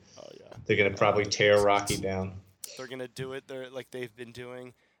wanted. Oh yeah. They're gonna probably tear Rocky down. They're gonna do it. They're like they've been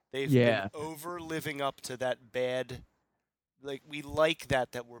doing. They've been over living up to that bad. Like, we like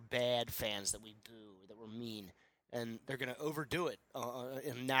that we're bad fans, that we boo, that we're mean. And they're going to overdo it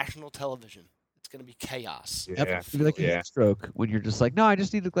in national television. It's going to be chaos. Yep. It'll be like a heat stroke when you're just like, no, I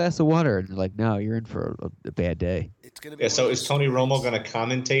just need a glass of water. And you're like, no, you're in for a bad day. It's going to be so is Tony Romo going to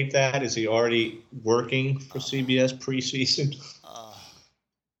commentate that? Is he already working for CBS preseason?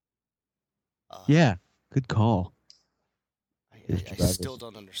 Yeah, good call. I still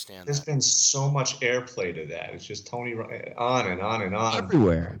don't understand There's been so much airplay to that. It's just Tony on and on and on.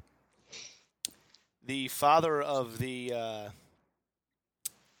 Everywhere. The father of the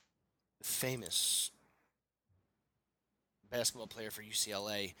famous basketball player for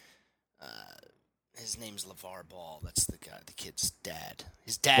UCLA, his name's LeVar Ball. That's the kid's dad.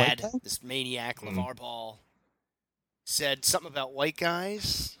 His dad, this maniac, LeVar Ball, said something about white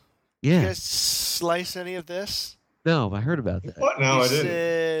guys. Yeah. You guys slice any of this? No, I heard about that. What? No, I didn't.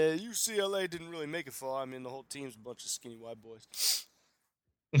 Said UCLA didn't really make it far. I mean, the whole team's a bunch of skinny white boys.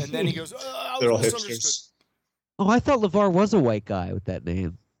 And then he goes, they're all hipsters. Oh, I thought LeVar was a white guy with that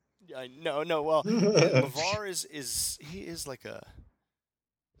name. No. Well, LeVar is like a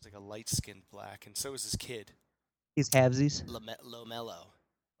light-skinned black, and so is his kid. He's halvesies. Lomelo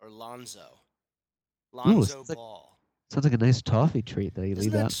or Lonzo Ball. Sounds like a nice toffee treat that he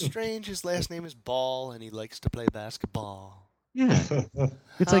leave out. Isn't that strange? His last name is Ball, and he likes to play basketball. Yeah.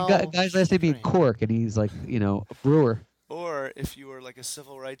 It's like a guy's last name being Cork, and he's like, a brewer. Or if you were like a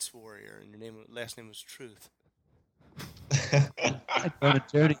civil rights warrior, and your last name was Truth. The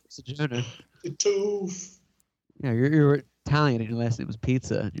Tooth. Yeah, you're Italian, and your last name was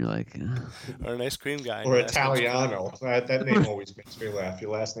Pizza, and you're like... Or an ice cream guy. Or Italiano. That name always makes me laugh.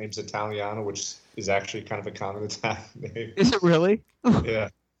 Your last name's Italiano, which is actually kind of a common Italian name. Is it really? Yeah.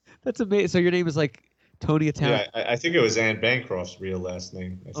 That's amazing. So your name is like Tony Italiano? Yeah, I think it was Anne Bancroft's real last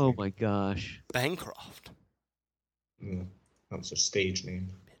name. Oh, my gosh. Bancroft. Yeah, that was a stage name.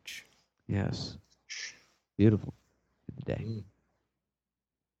 Bitch. Yes. Beautiful. Good day.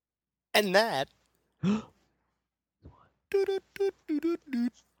 And that...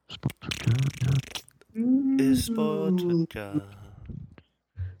 is Sportica.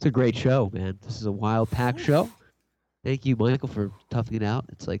 It's a great show, man. This is a wild packed show. Thank you, Michael, for toughing it out.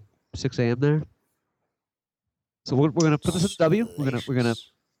 It's like 6 a.m. there. So we're gonna put this in W. We're gonna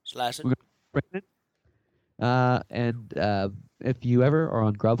slash it. We're gonna bring it in. And if you ever are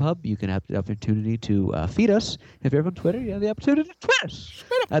on Grubhub, you can have the opportunity to feed us. If you're ever on Twitter, you have the opportunity to tweet us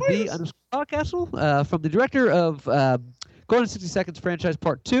at _Podcastle. From the director of Going in 60 Seconds franchise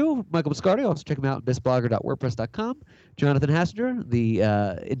part 2, Michael Biscardi. Also check him out at missblogger.wordpress.com. Jonathan Hassinger, the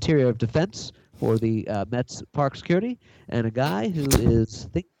interior of defense for the Mets Park Security, and a guy who is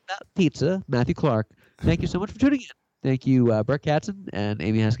thinking about pizza, Matthew Clark. Thank you so much for tuning in. Thank you, Brett Katzen and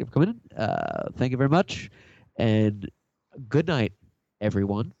Amy Haskett, for coming in. Thank you very much, and good night,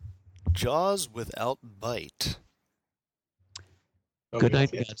 everyone. Jaws without bite. Good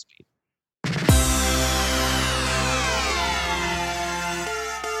night, Godspeed.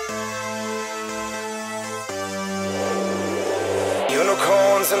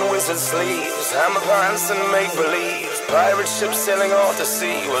 Unicorns and wizard sleeves, hammer pants and make-believe, pirate ships sailing off the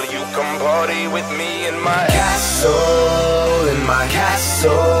sea. Will you come party with me in my castle, in my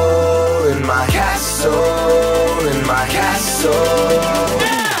castle, in my castle, in my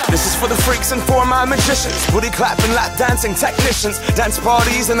castle? This is for the freaks and for my magicians, booty clapping, lap dancing technicians, dance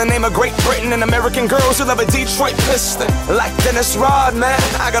parties in the name of Great Britain, and American girls who love a Detroit Piston. Like Dennis Rodman,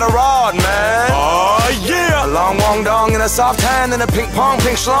 I got a rod, man. Oh yeah! A long wong dong and a soft hand and a ping pong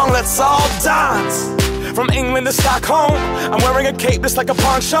pink schlong. Let's all dance. From England to Stockholm, I'm wearing a cape just like a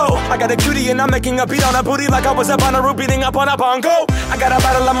poncho. I got a cutie and I'm making a beat on a booty like I was a Bonnaroo beating up on a bongo. I got a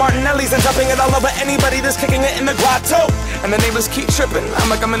bottle of Martinelli's and dumping it all over anybody that's kicking it in the grotto. And the neighbors keep tripping, I'm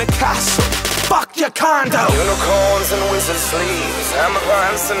like I'm in a castle. Fuck your condo. Unicorns and wizard sleeves, hammer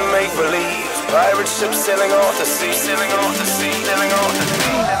pants and make-believe, pirate ships sailing off the sea, sailing off the sea, sailing off the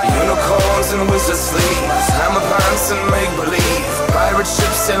sea. Unicorns and wizard sleeves, hammer pants and make-believe, pirate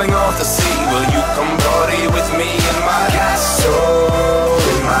ships sailing off the sea. Will you come party with me in my castle,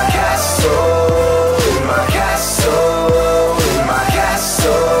 in my castle, in my castle, in my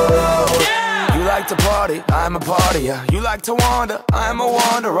castle? You like to party, I'm a partier. You like to wander, I'm a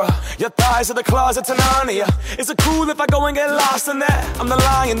wanderer. Your thighs are the closet to Narnia. Is it cool if I go and get lost in there? I'm the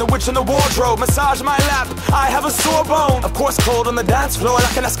lion, the witch in the wardrobe. Massage my lap, I have a sore bone. Of course cold on the dance floor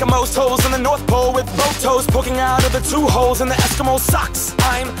like an Eskimo's toes in the North Pole, with both toes poking out of the 2 holes in the Eskimo socks.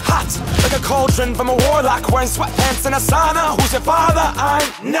 I'm hot, like a cauldron from a warlock, wearing sweatpants in a sauna. Who's your father?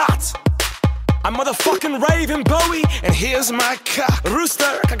 I'm not. I'm motherfucking raving Bowie, and here's my cock.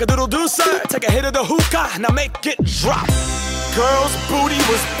 Rooster, cock-a-doodle-doo, sir. Take a hit of the hookah, now make it drop. Girl's booty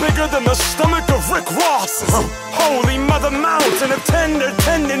was bigger than the stomach of Rick Ross. Holy mother mountain, a tender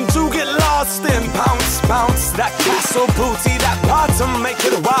tendon to get lost in. Bounce, bounce, that castle booty, that bottom, make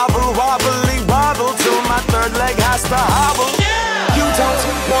it wobble, wobbly, wobble, till my third leg has to hobble. You don't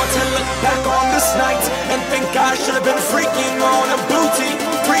want to look back on this night and think I should have been freaking on a booty,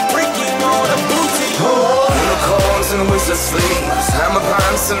 freaking on a booty. Unicorns and wizard sleeves, hammer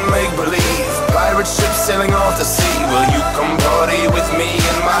pants and make believe. Pirate ship sailing off the sea. Will you come party with me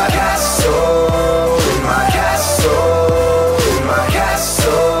in my castle? In my castle, in my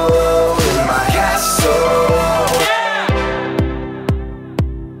castle, in my castle.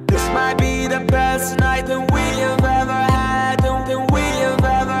 This might be the best night that we have ever had. That we have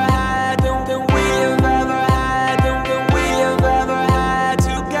ever had. That we have ever had. That we have ever had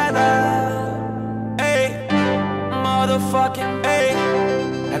together. Hey, motherfucking hey.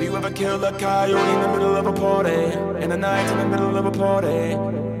 Have you ever killed a coyote in the middle of a party? In the night, in the middle of a party?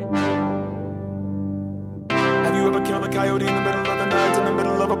 Have you ever killed a coyote in the middle of the night, in the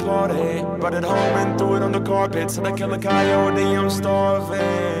middle of a party? Brought it home and threw it on the carpet. Said I killed a coyote, I'm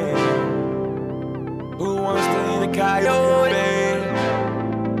starving. Who wants to eat a coyote?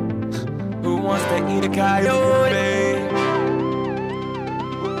 Who wants to eat a coyote?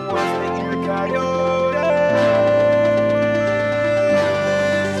 Who wants to eat a coyote?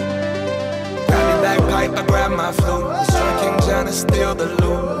 I grab my flute, Destroy King John and steal the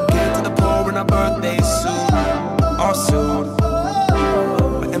loot. Get to the poor in a birthday suit, all sued.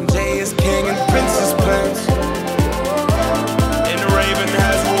 But MJ is king and Prince is prince, and Raven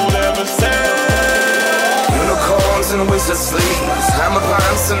has ruled ever since. Unicorns and wizard sleeves, hammer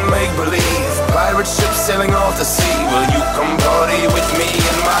pants and make believe. Pirate ships sailing off the sea. Will you come party with me